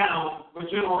locked down for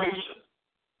generations,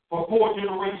 for 4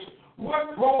 generations?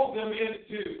 What drove them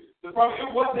into the promise?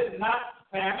 Was it not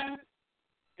famine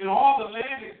in all the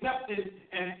land except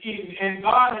in Eden? And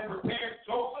God had prepared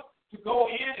Joseph to go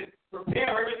in and prepare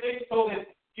everything so that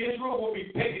Israel will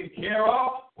be taken care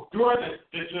of during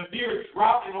the severe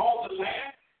drought in all the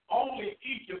land. Only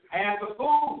Egypt had the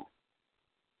food.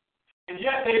 And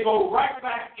yet they go right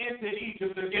back into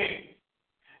Egypt again.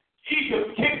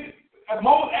 Egypt kicked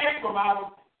most Abram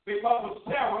out because of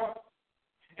Sarah.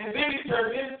 And then he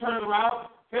turned around.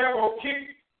 Pharaoh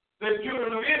kicked the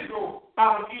children of Israel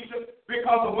out of Egypt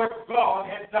because of what God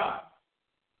had done.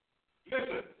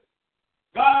 Listen,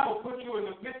 God will put you in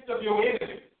the midst of your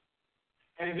enemies,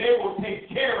 and they will take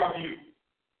care of you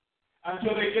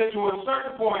until they get to a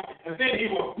certain point, and then he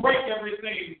will break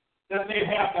everything that they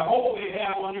have, the hold they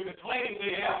have on you, the claim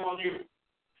they have on you,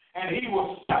 and he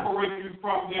will separate you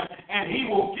from them, and he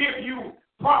will give you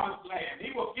promised land.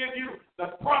 He will give you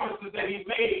the promises that he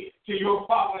made to your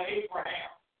father Abraham.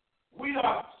 We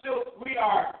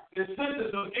are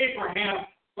descendants of Abraham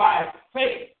by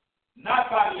faith, not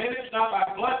by lineage, not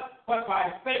by blood, but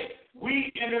by faith.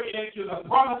 We enter into the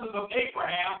promises of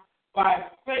Abraham by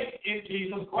faith in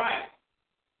Jesus Christ.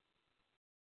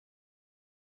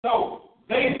 So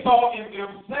they saw in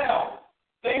themselves,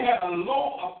 they had a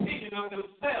low opinion of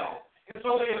themselves. And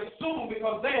so they assumed,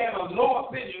 because they had a low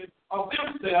opinion of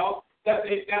themselves, that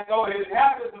the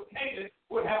inhabitants of Canaan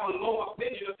would have a low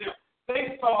opinion of them.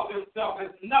 They saw themselves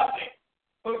as nothing.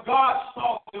 But God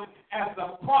saw them as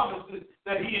the promises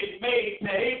that he had made to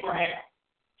Abraham,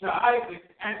 to Isaac,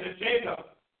 and to Jacob.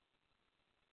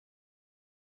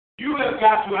 You have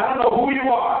got to, I don't know who you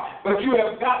are, but you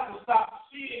have got to stop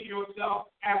seeing yourself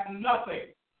as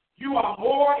nothing. You are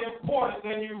more important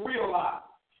than you realize.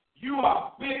 You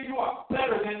are big, you are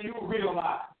better than you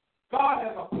realize. God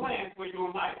has a plan for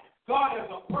your life. God has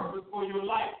a purpose for your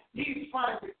life. He's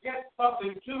trying to get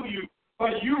something to you,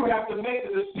 but you have to make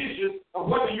the decision of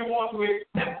whether you want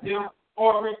to accept him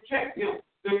or reject him.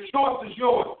 The choice is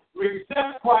yours.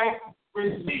 Accept Christ,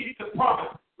 receive the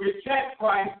promise. Reject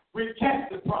Christ,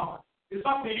 reject the promise. It's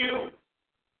up to you.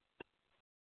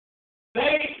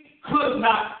 They could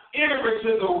not enter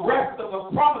into the rest of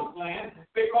the promised land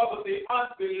because of the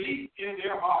unbelief in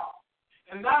their heart.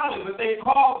 And not only, but they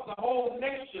caused the whole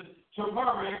nation to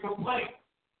murmur and complain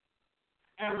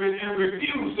and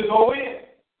refuse to go in.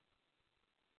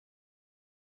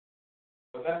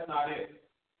 But that's not it.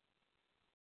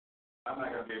 I'm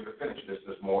not going to be able to finish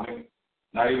this morning.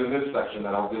 Not even this section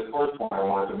this first point I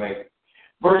wanted to make.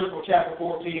 Chapter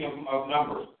 14 of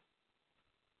Numbers.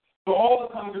 So all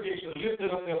the congregation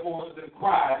lifted up their voices and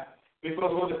cried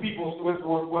because when the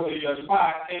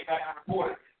spies came back and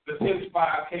reported, the 10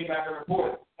 spies came back and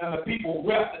reported, and the people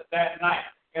wept that night.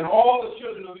 And all the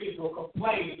children of Israel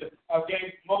complained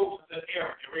against Moses and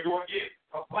Aaron. And we go again,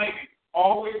 complaining,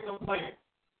 always complaining.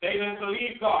 They didn't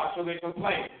believe God, so they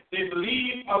complained. They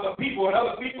believe other people and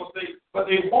other people say, but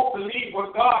they won't believe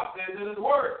what God says in his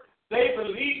word. They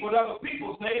believe what other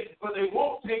people say, but they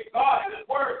won't take God at his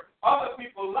word. Other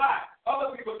people lie.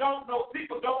 Other people don't know.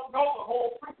 People don't know the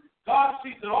whole truth. God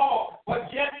sees it all,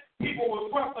 but yet people will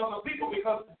trust other people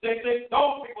because they think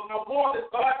those people know more than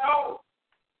God knows.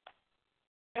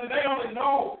 And they only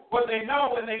know what they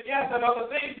know, and they guess at other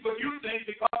things, but you think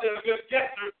because they're good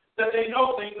guessers that they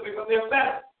know things because they're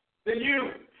better than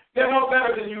you. They're no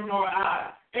better than you nor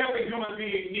I. Every human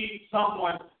being needs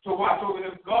someone to watch over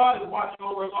them. God is watching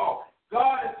over us all.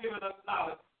 God has given us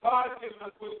knowledge. God has given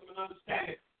us wisdom and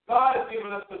understanding. God has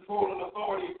given us control and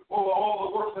authority over all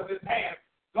the works of his hands.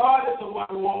 God is the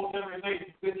one who owns everything,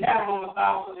 the cattle on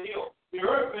 1,000 hills. The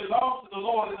earth belongs to the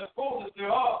Lord and the fullness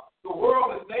thereof. The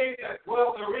world and they that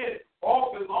dwell therein.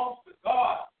 All belongs to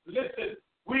God. Listen,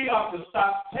 we have to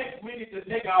stop. We need to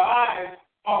take our eyes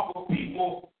off of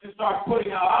people and start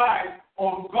putting our eyes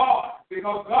on God,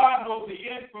 because God knows the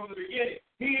end from the beginning.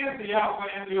 He is the Alpha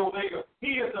and the Omega.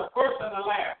 He is the first and the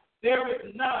last. There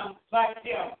is none like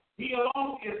him. He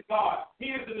alone is God. He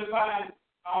is the divine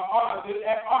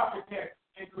architect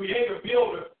and creator,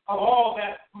 builder of all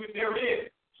that there is.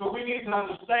 So we need to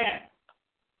understand.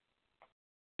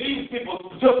 These people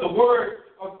took the word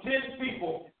of 10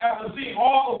 people after seeing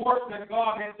all the work that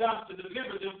God had done to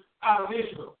deliver them out of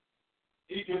Israel.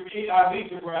 Out of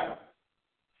Egypt, rather.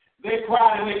 They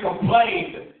cried and they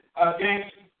complained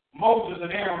against Moses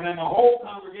and Aaron, and the whole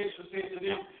congregation said to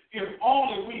them, if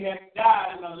only we had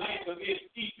died in the land of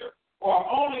Egypt, or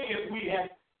only if we had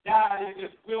died in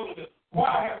this wilderness.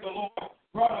 Why has the Lord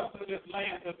brought us to this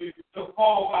land to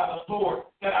fall by the sword,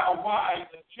 that our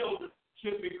wives and children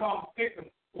should become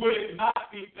victims? Would it not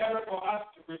be better for us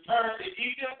to return to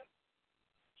Egypt?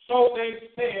 So they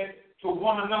said to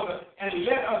one another, and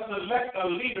let us elect a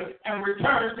leader and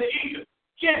return to Egypt.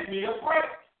 Give me a break.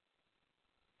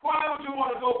 Why would you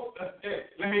want to go?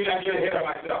 Let me not get ahead of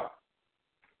myself.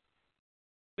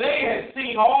 They had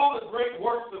seen all the great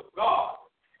works of God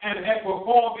and had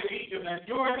performed in Egypt, and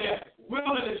during their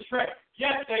wilderness trek,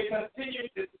 yet they continued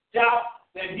to doubt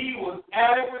that he was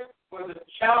adequate for the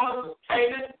challenge of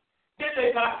Canaan. Did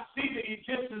they not see the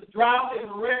Egyptians drowned in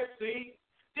the Red Sea?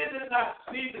 Did they not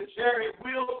see the chariot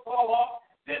wheels fall off?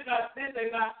 Did they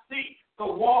not see the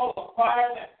wall of fire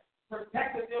that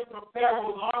protected them from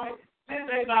Pharaoh's army? Did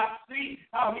they not see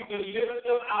how he delivered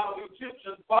them out of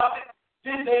Egyptian bondage?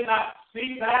 Did they not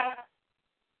see that?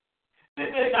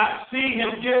 Did they not see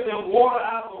him give them water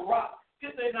out of the rock?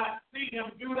 Did they not see him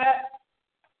do that?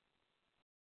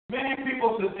 Many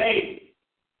people today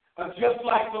are just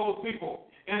like those people.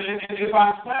 And if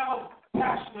I sound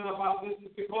passionate about this,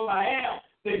 it's because I am.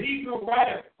 The Hebrew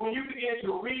writer, when you begin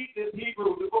to read this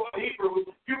Hebrew, the book of Hebrews,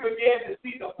 you begin to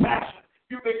see the passion.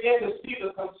 You begin to see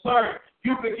the concern.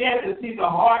 You begin to see the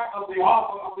heart of the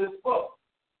author of this book.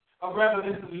 Or rather,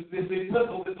 this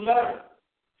epistle, this letter.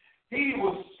 He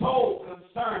was so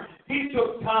concerned. He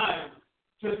took time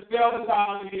to spell this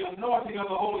out in the anointing of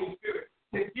the Holy Spirit,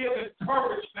 to give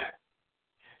encouragement.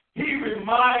 He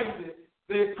reminded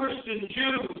the Christian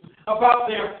Jews about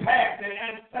their past, their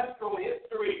ancestral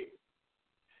history,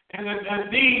 and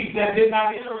these that did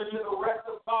not enter into the rest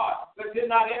of God, that did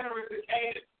not enter into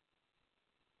Canaan.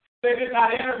 They did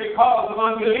not enter because of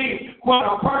unbelief. When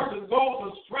a person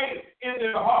goes astray in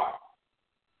their heart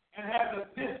and has a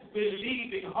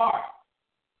disbelieving heart,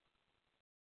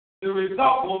 the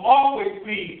result will always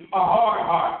be a hard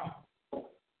heart.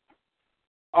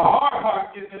 A hard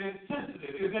heart is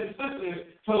insensitive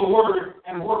to the word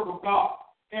and work of God.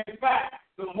 In fact,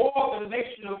 the more the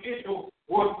nation of Israel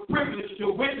was privileged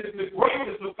to witness the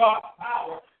greatness of God's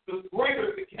power, the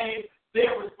greater became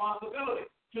their responsibility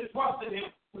to trust in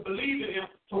him, to believe in him,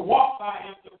 to walk by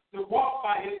him, to walk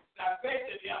by his faith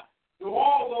in him, do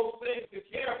all those things, to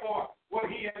care for what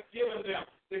he has given them.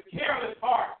 The careless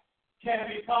heart can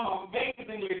become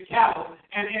amazingly callous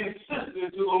and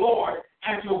insensitive to the Lord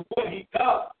and to what he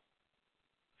does.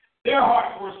 Their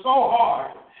hearts were so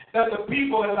hard that the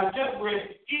people, as I just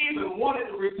read, even wanted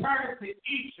to return to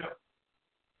Egypt.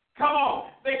 Come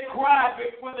on, they cried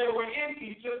when they were in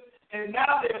Egypt, and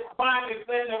now they're finally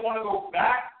saying they want to go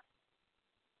back.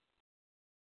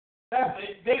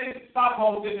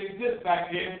 Stockholm didn't exist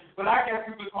back then, but I guess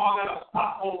you could call that a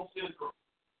Stockholm syndrome.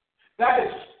 That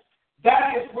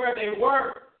is where they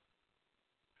were.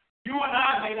 You and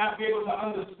I may not be able to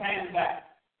understand that.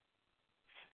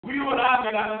 You and I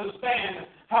may not understand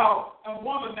how a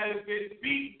woman that has been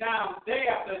beaten down day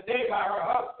after day by her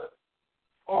husband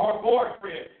or her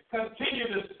boyfriend continue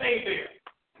to stay there,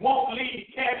 won't leave,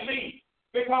 can't leave,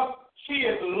 because she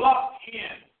is locked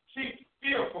in. She's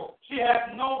fearful. She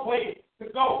has no way to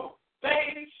go.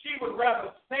 She would rather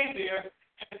stay there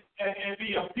and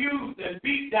be abused and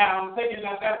beat down, thinking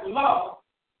that that's love,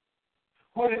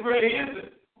 when it really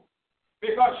isn't,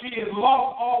 because she has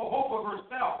lost all hope of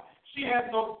herself. She has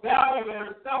no value in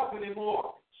herself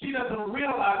anymore. She doesn't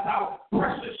realize how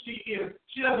precious she is.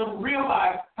 She doesn't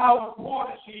realize how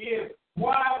important she is.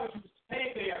 Why would you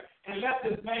stay there and let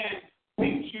this man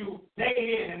beat you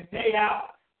day in and day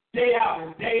out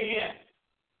and day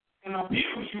in, and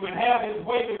abuse you and have his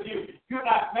way with you? You're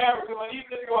not married to him.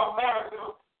 Even if you are married to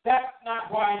him, that's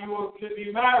not why you should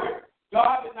be married.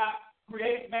 God did not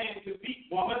create man to beat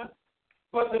woman,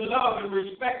 but to love and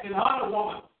respect and honor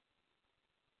woman,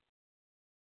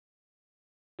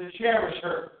 to cherish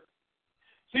her.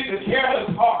 See, the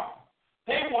careless heart,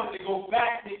 they wanted to go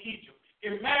back to Egypt.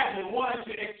 Imagine wanting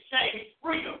to exchange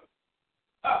freedom.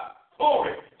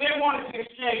 Glory. They wanted to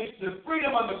exchange the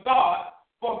freedom of God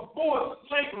for forced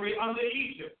slavery under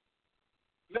Egypt.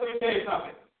 Let me tell you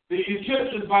something. The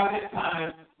Egyptians by that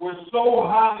time were so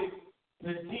highly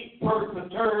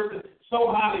perturbed,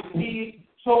 so highly peeved,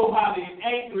 so highly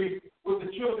angry with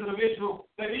the children of Israel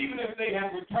that even if they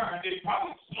had returned, they'd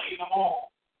probably slay them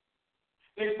all.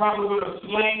 They probably would have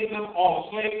slayed them all.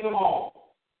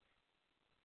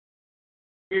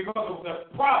 Because of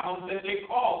the problems that they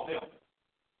caused them.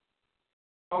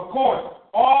 Of course,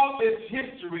 all this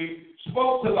history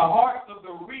spoke to the hearts of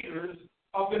the readers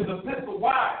of this epistle.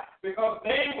 Why? Because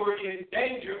they were in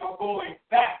danger of going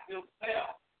back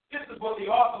themselves. This is what the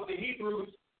author of the Hebrews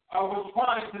was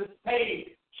trying to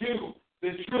say to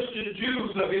the Christian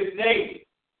Jews of his day.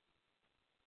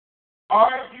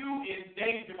 Are you in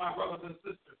danger, my brothers and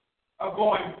sisters, of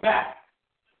going back?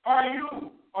 Are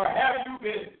you, or have you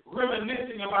been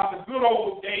reminiscing about the good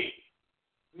old days,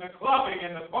 and the clubbing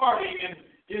and the partying and,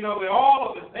 all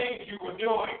of the things you were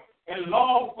doing, and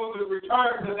long for the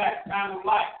return to that kind of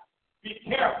life? Be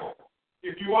careful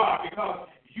if you are, because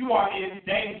you are in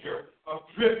danger of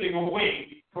drifting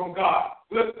away from God.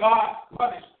 Look, God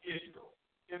punished Israel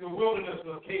in the wilderness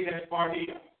of Kadesh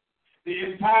Barnea.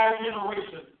 The entire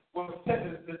generation was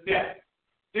sentenced to death.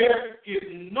 There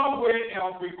is nowhere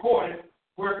else recorded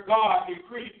where God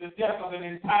decreed the death of an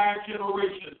entire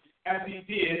generation as he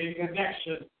did in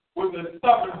connection with the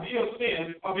stubborn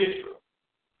sin of Israel.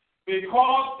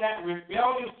 Because that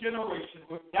rebellious generation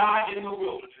would die in the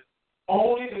wilderness,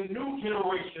 only the new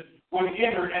generation would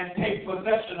enter and take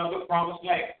possession of the promised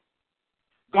land.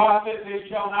 God says they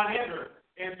shall not enter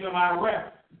into my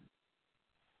rest.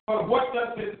 But what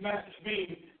does this message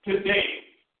mean today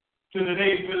to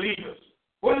today's believers?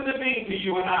 What does it mean to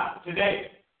you and I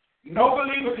today? No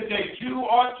believer today, Jew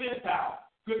or Gentile,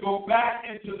 could go back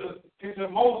into the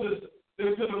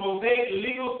Mosaic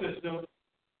legal system.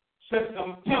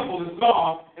 Temple is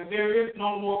gone, and there is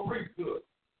no more priesthood.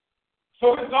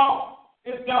 So it's gone.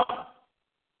 It's done.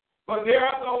 But there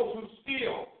are those who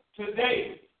still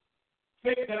today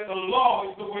think that the law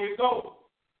is the way to go.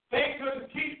 They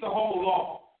couldn't keep the whole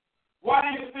law. Why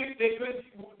do you think they couldn't?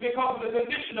 Because of the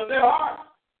condition of their heart.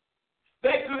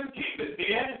 They couldn't keep it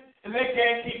then, and they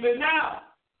can't keep it now.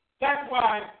 That's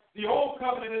why the old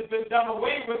covenant has been done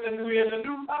away with, and we're in the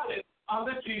new covenant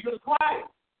under Jesus Christ.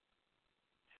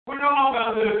 We're no longer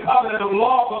under the covenant of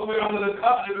law, but we're under the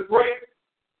covenant of grace.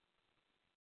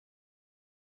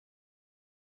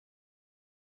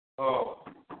 Oh.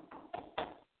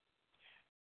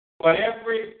 But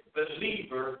every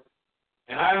believer,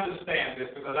 and I understand this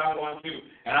because I'm one too,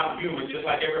 and I'm human just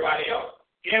like everybody else.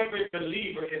 Every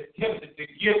believer is tempted to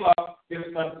give up his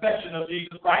confession of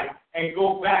Jesus Christ and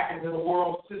go back into the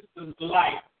world system's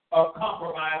life of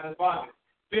compromise and bondage.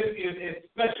 This is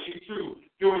especially true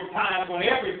during times when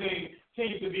everything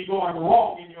seems to be going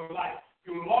wrong in your life.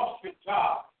 You lost your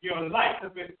job. Your life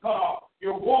has been cut off.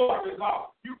 Your water is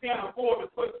off. You can't afford to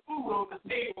put food on the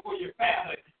table for your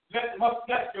family, much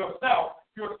less yourself.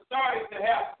 You're starting to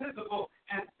have physical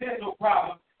and mental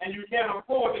problems, and you can't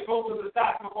afford to go to the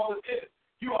doctor for the visit.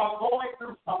 You are going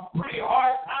through some pretty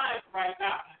hard times right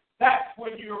now. That's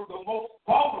when you're the most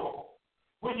vulnerable,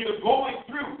 when you're going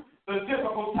through the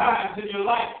difficult times in your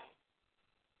life.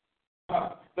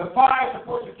 The fires of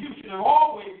persecution have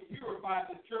always purified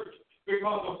the church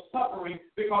because of suffering,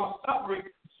 because suffering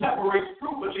separates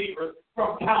true believers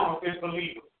from counterfeit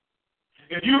believers.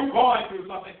 If you're going through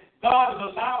something, God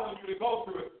is allowing you to go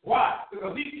through it. Why?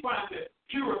 Because he's trying to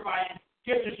purify you,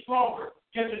 get you stronger,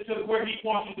 get you to where he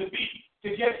wants you to be,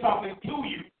 to get something to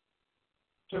you,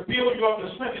 to build you up,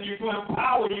 to strengthen you, to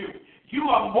empower you. You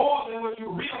are more than what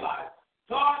you realize.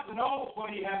 God knows what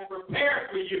he has prepared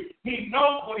for you. He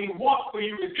knows what he wants for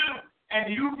you to do,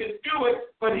 and you can do it,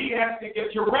 but he has to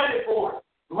get you ready for it.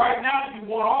 Right now, you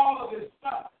want all of this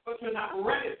stuff, but you're not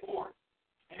ready for it.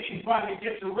 And he's trying to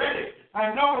get you ready.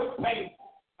 I know it's painful.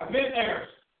 I've been there,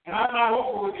 and I'm not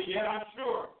over with it yet, I'm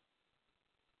sure.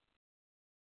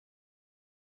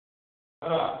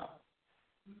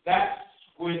 That's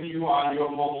when you are your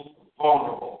most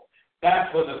vulnerable.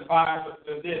 That's when the fires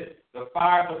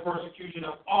of persecution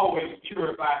have always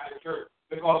purified the church,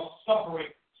 because suffering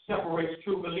separates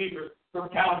true believers from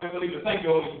counterfeit believers. Thank you,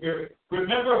 Holy Spirit.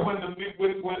 Remember when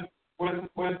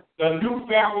the new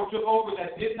Pharaoh took over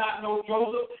that did not know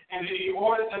Joseph, and he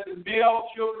ordered that the male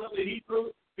children of the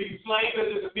Hebrews be slain,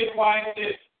 as the midwives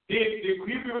did. The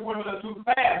Hebrew women are too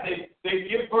fast. They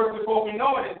give birth before we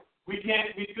know it. We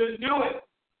couldn't do it.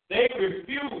 They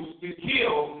refused to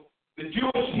kill the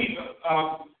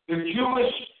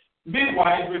Jewish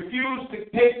midwives refused to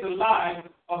take the lives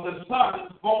of the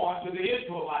sons born to the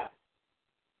Israelites.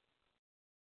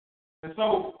 And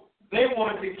so they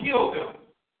wanted to kill them.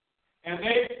 And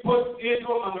they put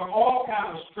Israel under all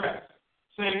kinds of stress,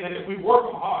 saying that if we work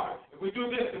them hard, if we do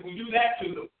this, if we do that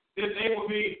to them, then they will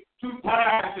be too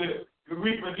tired to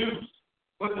reproduce.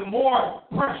 But the more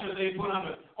pressure they put on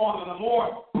them, the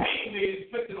more pain they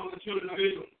inflicted on the children of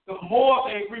Israel, the more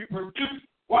they reproduced.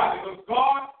 Why? Because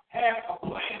God had a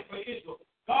plan for Israel.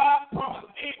 God promised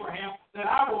Abraham that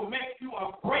I will make you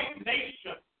a great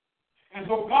nation. And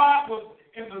so God was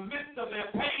in the midst of their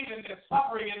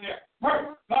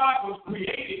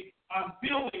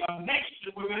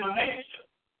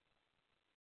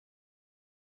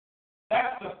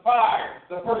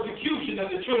the persecution that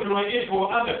the children of Israel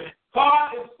were under.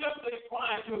 God is simply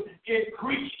trying to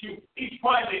increase you. He's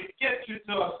trying to get you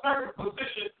to a certain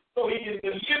position so he can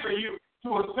deliver you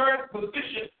to a certain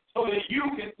position so that you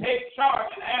can take charge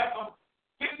and have some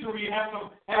victory, have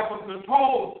some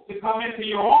control to come into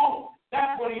your own.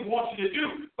 That's what he wants you to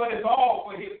do, but it's all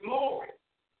for his glory.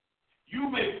 You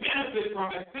may benefit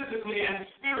from it physically and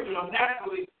spiritually, or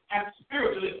naturally and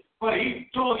spiritually, but he's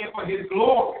doing it for his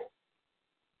glory.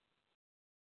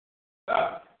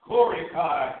 Glory to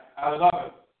God. I love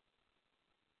it.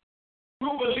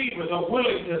 True believers are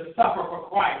willing to suffer for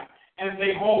Christ, and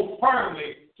they hold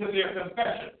firmly to their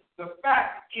confession. The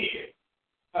fact is,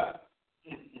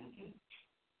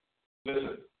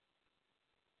 listen.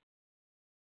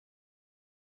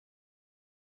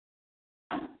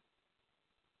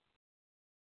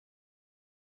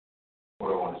 What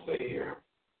do I want to say here?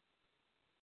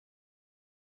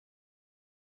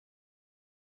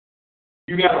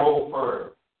 You got to hold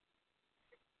firm.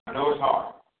 I know it's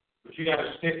hard, but you got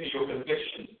to stick to your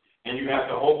convictions, and you have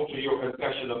to hold to your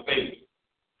confession of faith.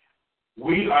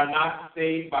 We are not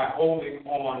saved by holding to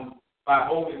our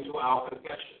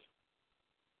confession.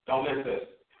 Don't miss this.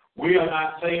 We are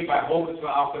not saved by holding to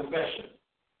our confession.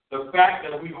 The fact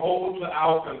that we hold to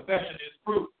our confession is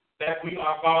proof that we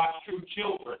are God's true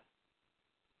children.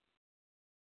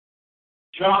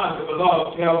 John, the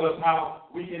beloved, tells us how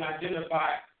we can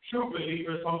identify true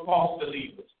believers from false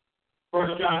believers.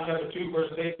 1 John chapter 2,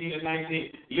 verses 18 and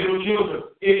 19. Little children,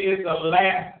 it is the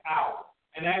last hour.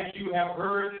 And as you have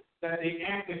heard that the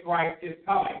Antichrist is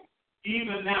coming,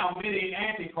 even now many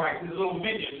Antichrists, his little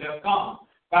minions, have come,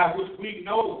 by which we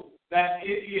know that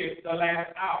it is the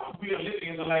last hour. We are living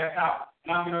in the last hour.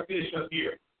 And I'm going to finish up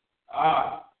here.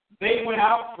 They went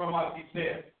out from us, he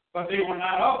said, but they were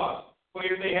not of us. For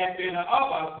if they had been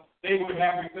of us, they would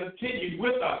have continued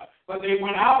with us. But they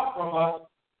went out from us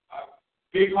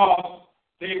because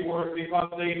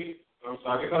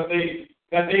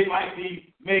they might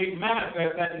be made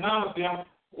manifest that none of them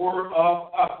were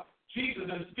of us. Jesus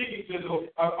is speaking to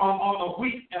on the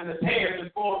wheat and the tares,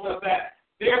 informs us that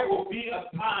there will be a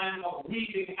time of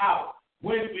weeding out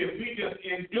when if we just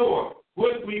endure,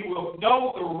 when we will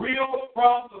know the real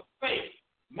from the fake.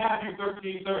 Matthew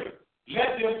 13:30.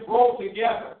 Let them grow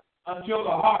together until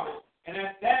the harvest, and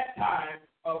at that time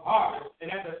of harvest,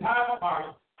 and at the time of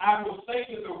harvest, I will say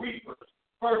to the reapers,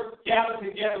 first gather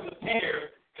together the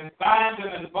tares and bind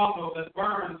them in bundles and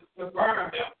burn them,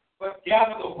 but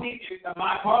gather the wheat into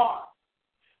my barn.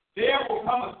 There will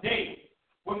come a day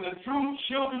when the true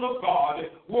children of God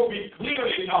will be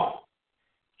clearly known.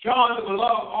 John the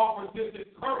beloved offers this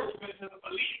encouragement to the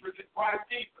believers in Christ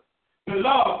Jesus.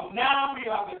 Beloved, now we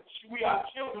are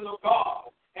children of God,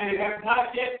 and it has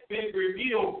not yet been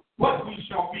revealed what we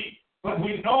shall be. But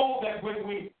we know that when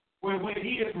he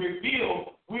is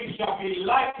revealed, we shall be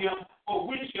like him, for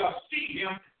we shall see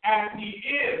him as he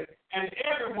is. And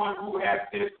everyone who has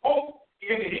this hope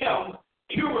in him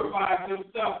purifies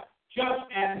himself just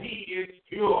as he is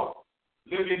pure.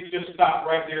 Let me just stop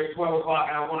right there at 12 o'clock,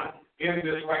 and I want to end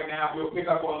this right now. We'll pick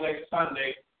up on next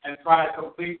Sunday and try to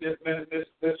complete this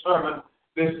sermon,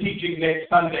 this teaching next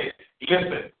Sunday.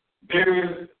 Listen,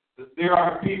 there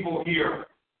are people here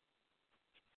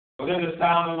within the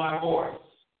sound of my voice,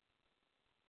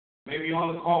 maybe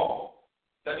on the call,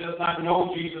 that does not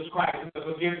know Jesus Christ and the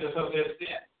forgiveness of their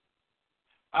sin.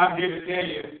 I'm here to tell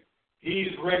you,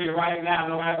 he's ready right now,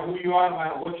 no matter who you are, no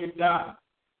matter what you've done,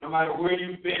 no matter where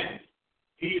you've been.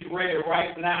 He's ready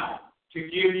right now to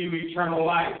give you eternal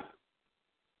life.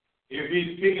 If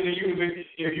he's speaking to you,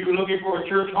 if you're looking for a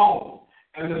church home,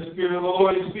 and the Spirit of the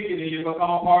Lord is speaking to you, become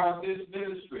a part of this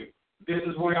ministry. This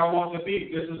is where I want to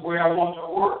be. This is where I want to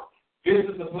work. This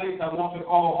is the place I want to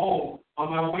call home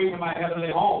on my way to my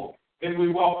heavenly home. Then we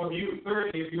welcome you.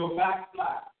 Thirdly, if you're a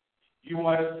backslider, you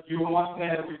want to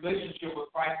have a relationship with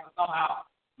Christ, and somehow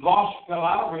fell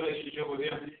out of relationship with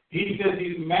him. He says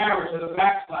he's married to the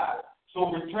backslider. So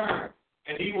return,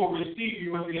 and he will receive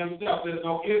you into himself. There's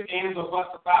no ifs, ands, or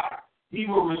buts about it. He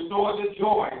will restore the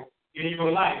joy in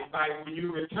your life when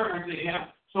you return to him.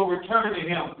 So return to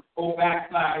him, O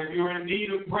backslider. If you're in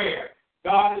need of prayer,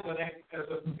 God is a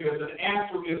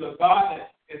God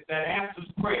that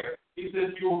answers prayer. He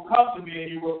says, you will come to me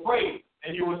and you will pray,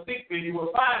 and you will seek me, and you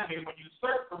will find me when you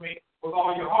search for me with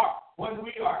all your heart. When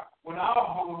we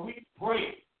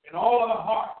pray in all of our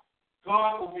heart,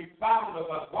 God will be found of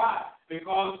us. Why?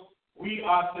 Because we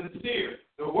are sincere.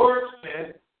 The word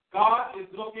says God is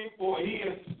looking for, he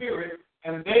is spirit,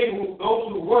 and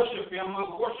those who worship him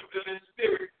must worship him in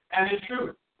spirit and in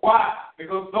truth. Why?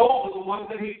 Because those are the ones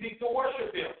that he seeks to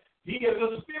worship him. He is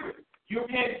a spirit. You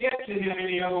can't get to him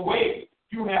any other way.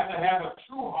 You have to have a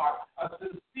true heart, a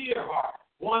sincere heart,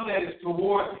 one that is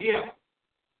towards Him.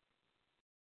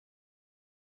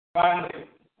 Finally,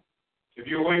 if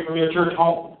you're away from your church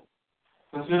home,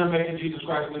 consider making Jesus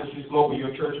Christ Ministries Global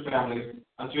your church family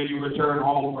until you return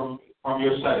home from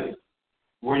your studies,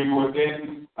 where you will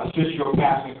then assist your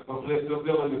pastor to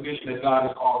fulfill the vision that God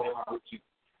has called him out to.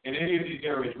 In any of these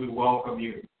areas, we welcome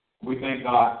you. We thank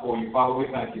God for you. Father, we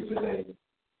thank you today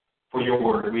for your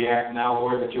word. We ask now,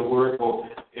 Lord, that your word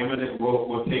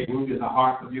will take root in the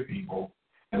hearts of your people,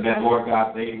 and that, Lord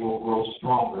God, they will grow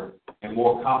stronger and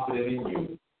more confident in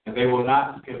you. And they will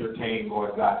not entertain,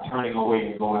 Lord God, turning away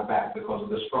and going back because of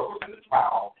the struggles and the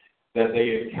trials that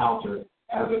they encounter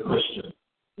as a Christian.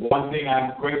 One thing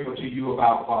I'm grateful to you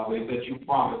about, Father, is that you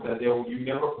promised that you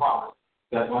never promised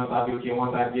that once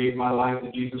I gave my life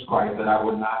to Jesus Christ, that I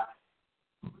would not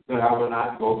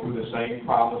go through the same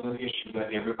problems and issues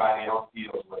that everybody else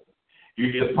deals with.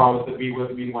 You just promised to be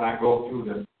with me when I go through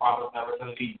them. You promised never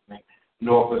to leave me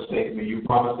nor forsake me. You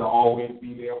promised to always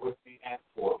be there with me and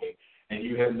for me. And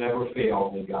you have never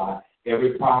failed me, God.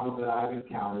 Every problem that I've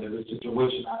encountered, every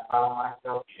situation I found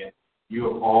myself in, you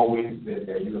have always been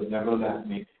there. You have never left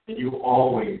me. And you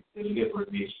always delivered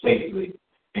me safely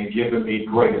and given me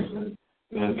grace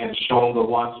and shown the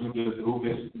ones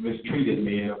who mistreated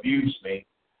me and abused me.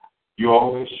 You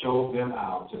always showed them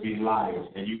out to be liars.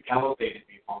 And you elevated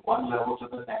me from one level to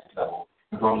the next level.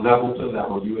 And from level to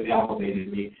level, you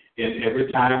elevated me. And every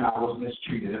time I was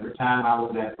mistreated, every time I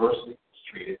was adversely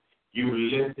mistreated, you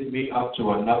lifted me up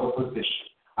to another position.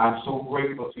 I'm so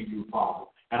grateful to you, Father.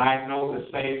 And I know the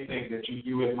same thing that you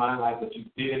do in my life, that you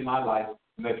did in my life,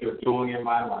 and that you're doing in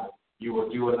my life. You will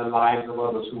do in the lives of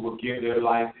others who will give their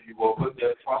lives and you will put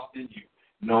their trust in you,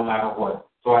 no matter what.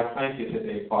 So I thank you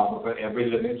today, Father, for every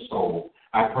living soul.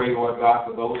 I pray, Lord God,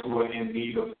 for those who are in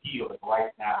need of healing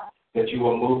right now, that you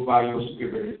will move by your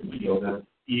Spirit and heal them.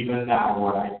 Even now,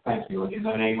 Lord, I thank you in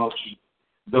the name of Jesus.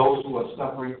 Those who are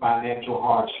suffering financial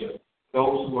hardship,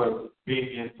 those who are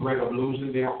being in threat of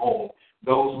losing their home,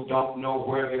 those who don't know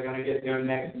where they're going to get their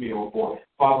next meal for.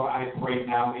 Father, I pray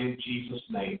now in Jesus'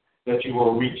 name that you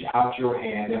will reach out your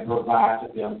hand and provide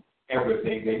to them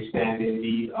everything they stand in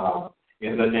need of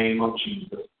in the name of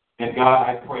Jesus. And God,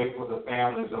 I pray for the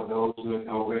families of those who are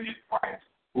over in France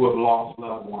who have lost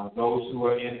loved ones, those who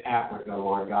are in Africa,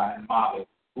 Lord God, and Mali,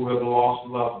 who have lost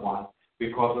loved ones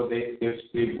because of the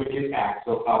wicked acts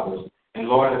of others. And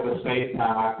Lord, at the same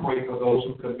time, I pray for those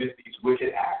who commit these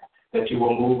wicked acts, that you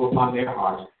will move upon their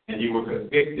hearts and you will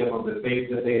convict them of the things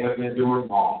that they have been doing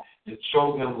wrong and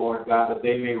show them, Lord God, that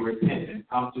they may repent and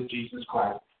come to Jesus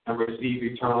Christ and receive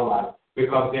eternal life.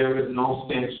 Because there is no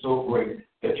sin so great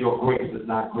that your grace is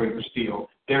not greater still.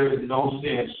 There is no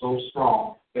sin so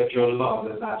strong that your love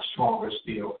is not stronger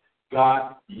still.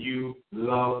 God, you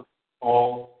love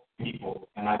all people.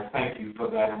 And I thank you for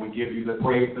that. And we give you the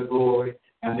praise, the glory,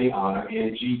 and the honor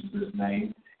in Jesus'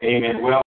 name. Amen. Well,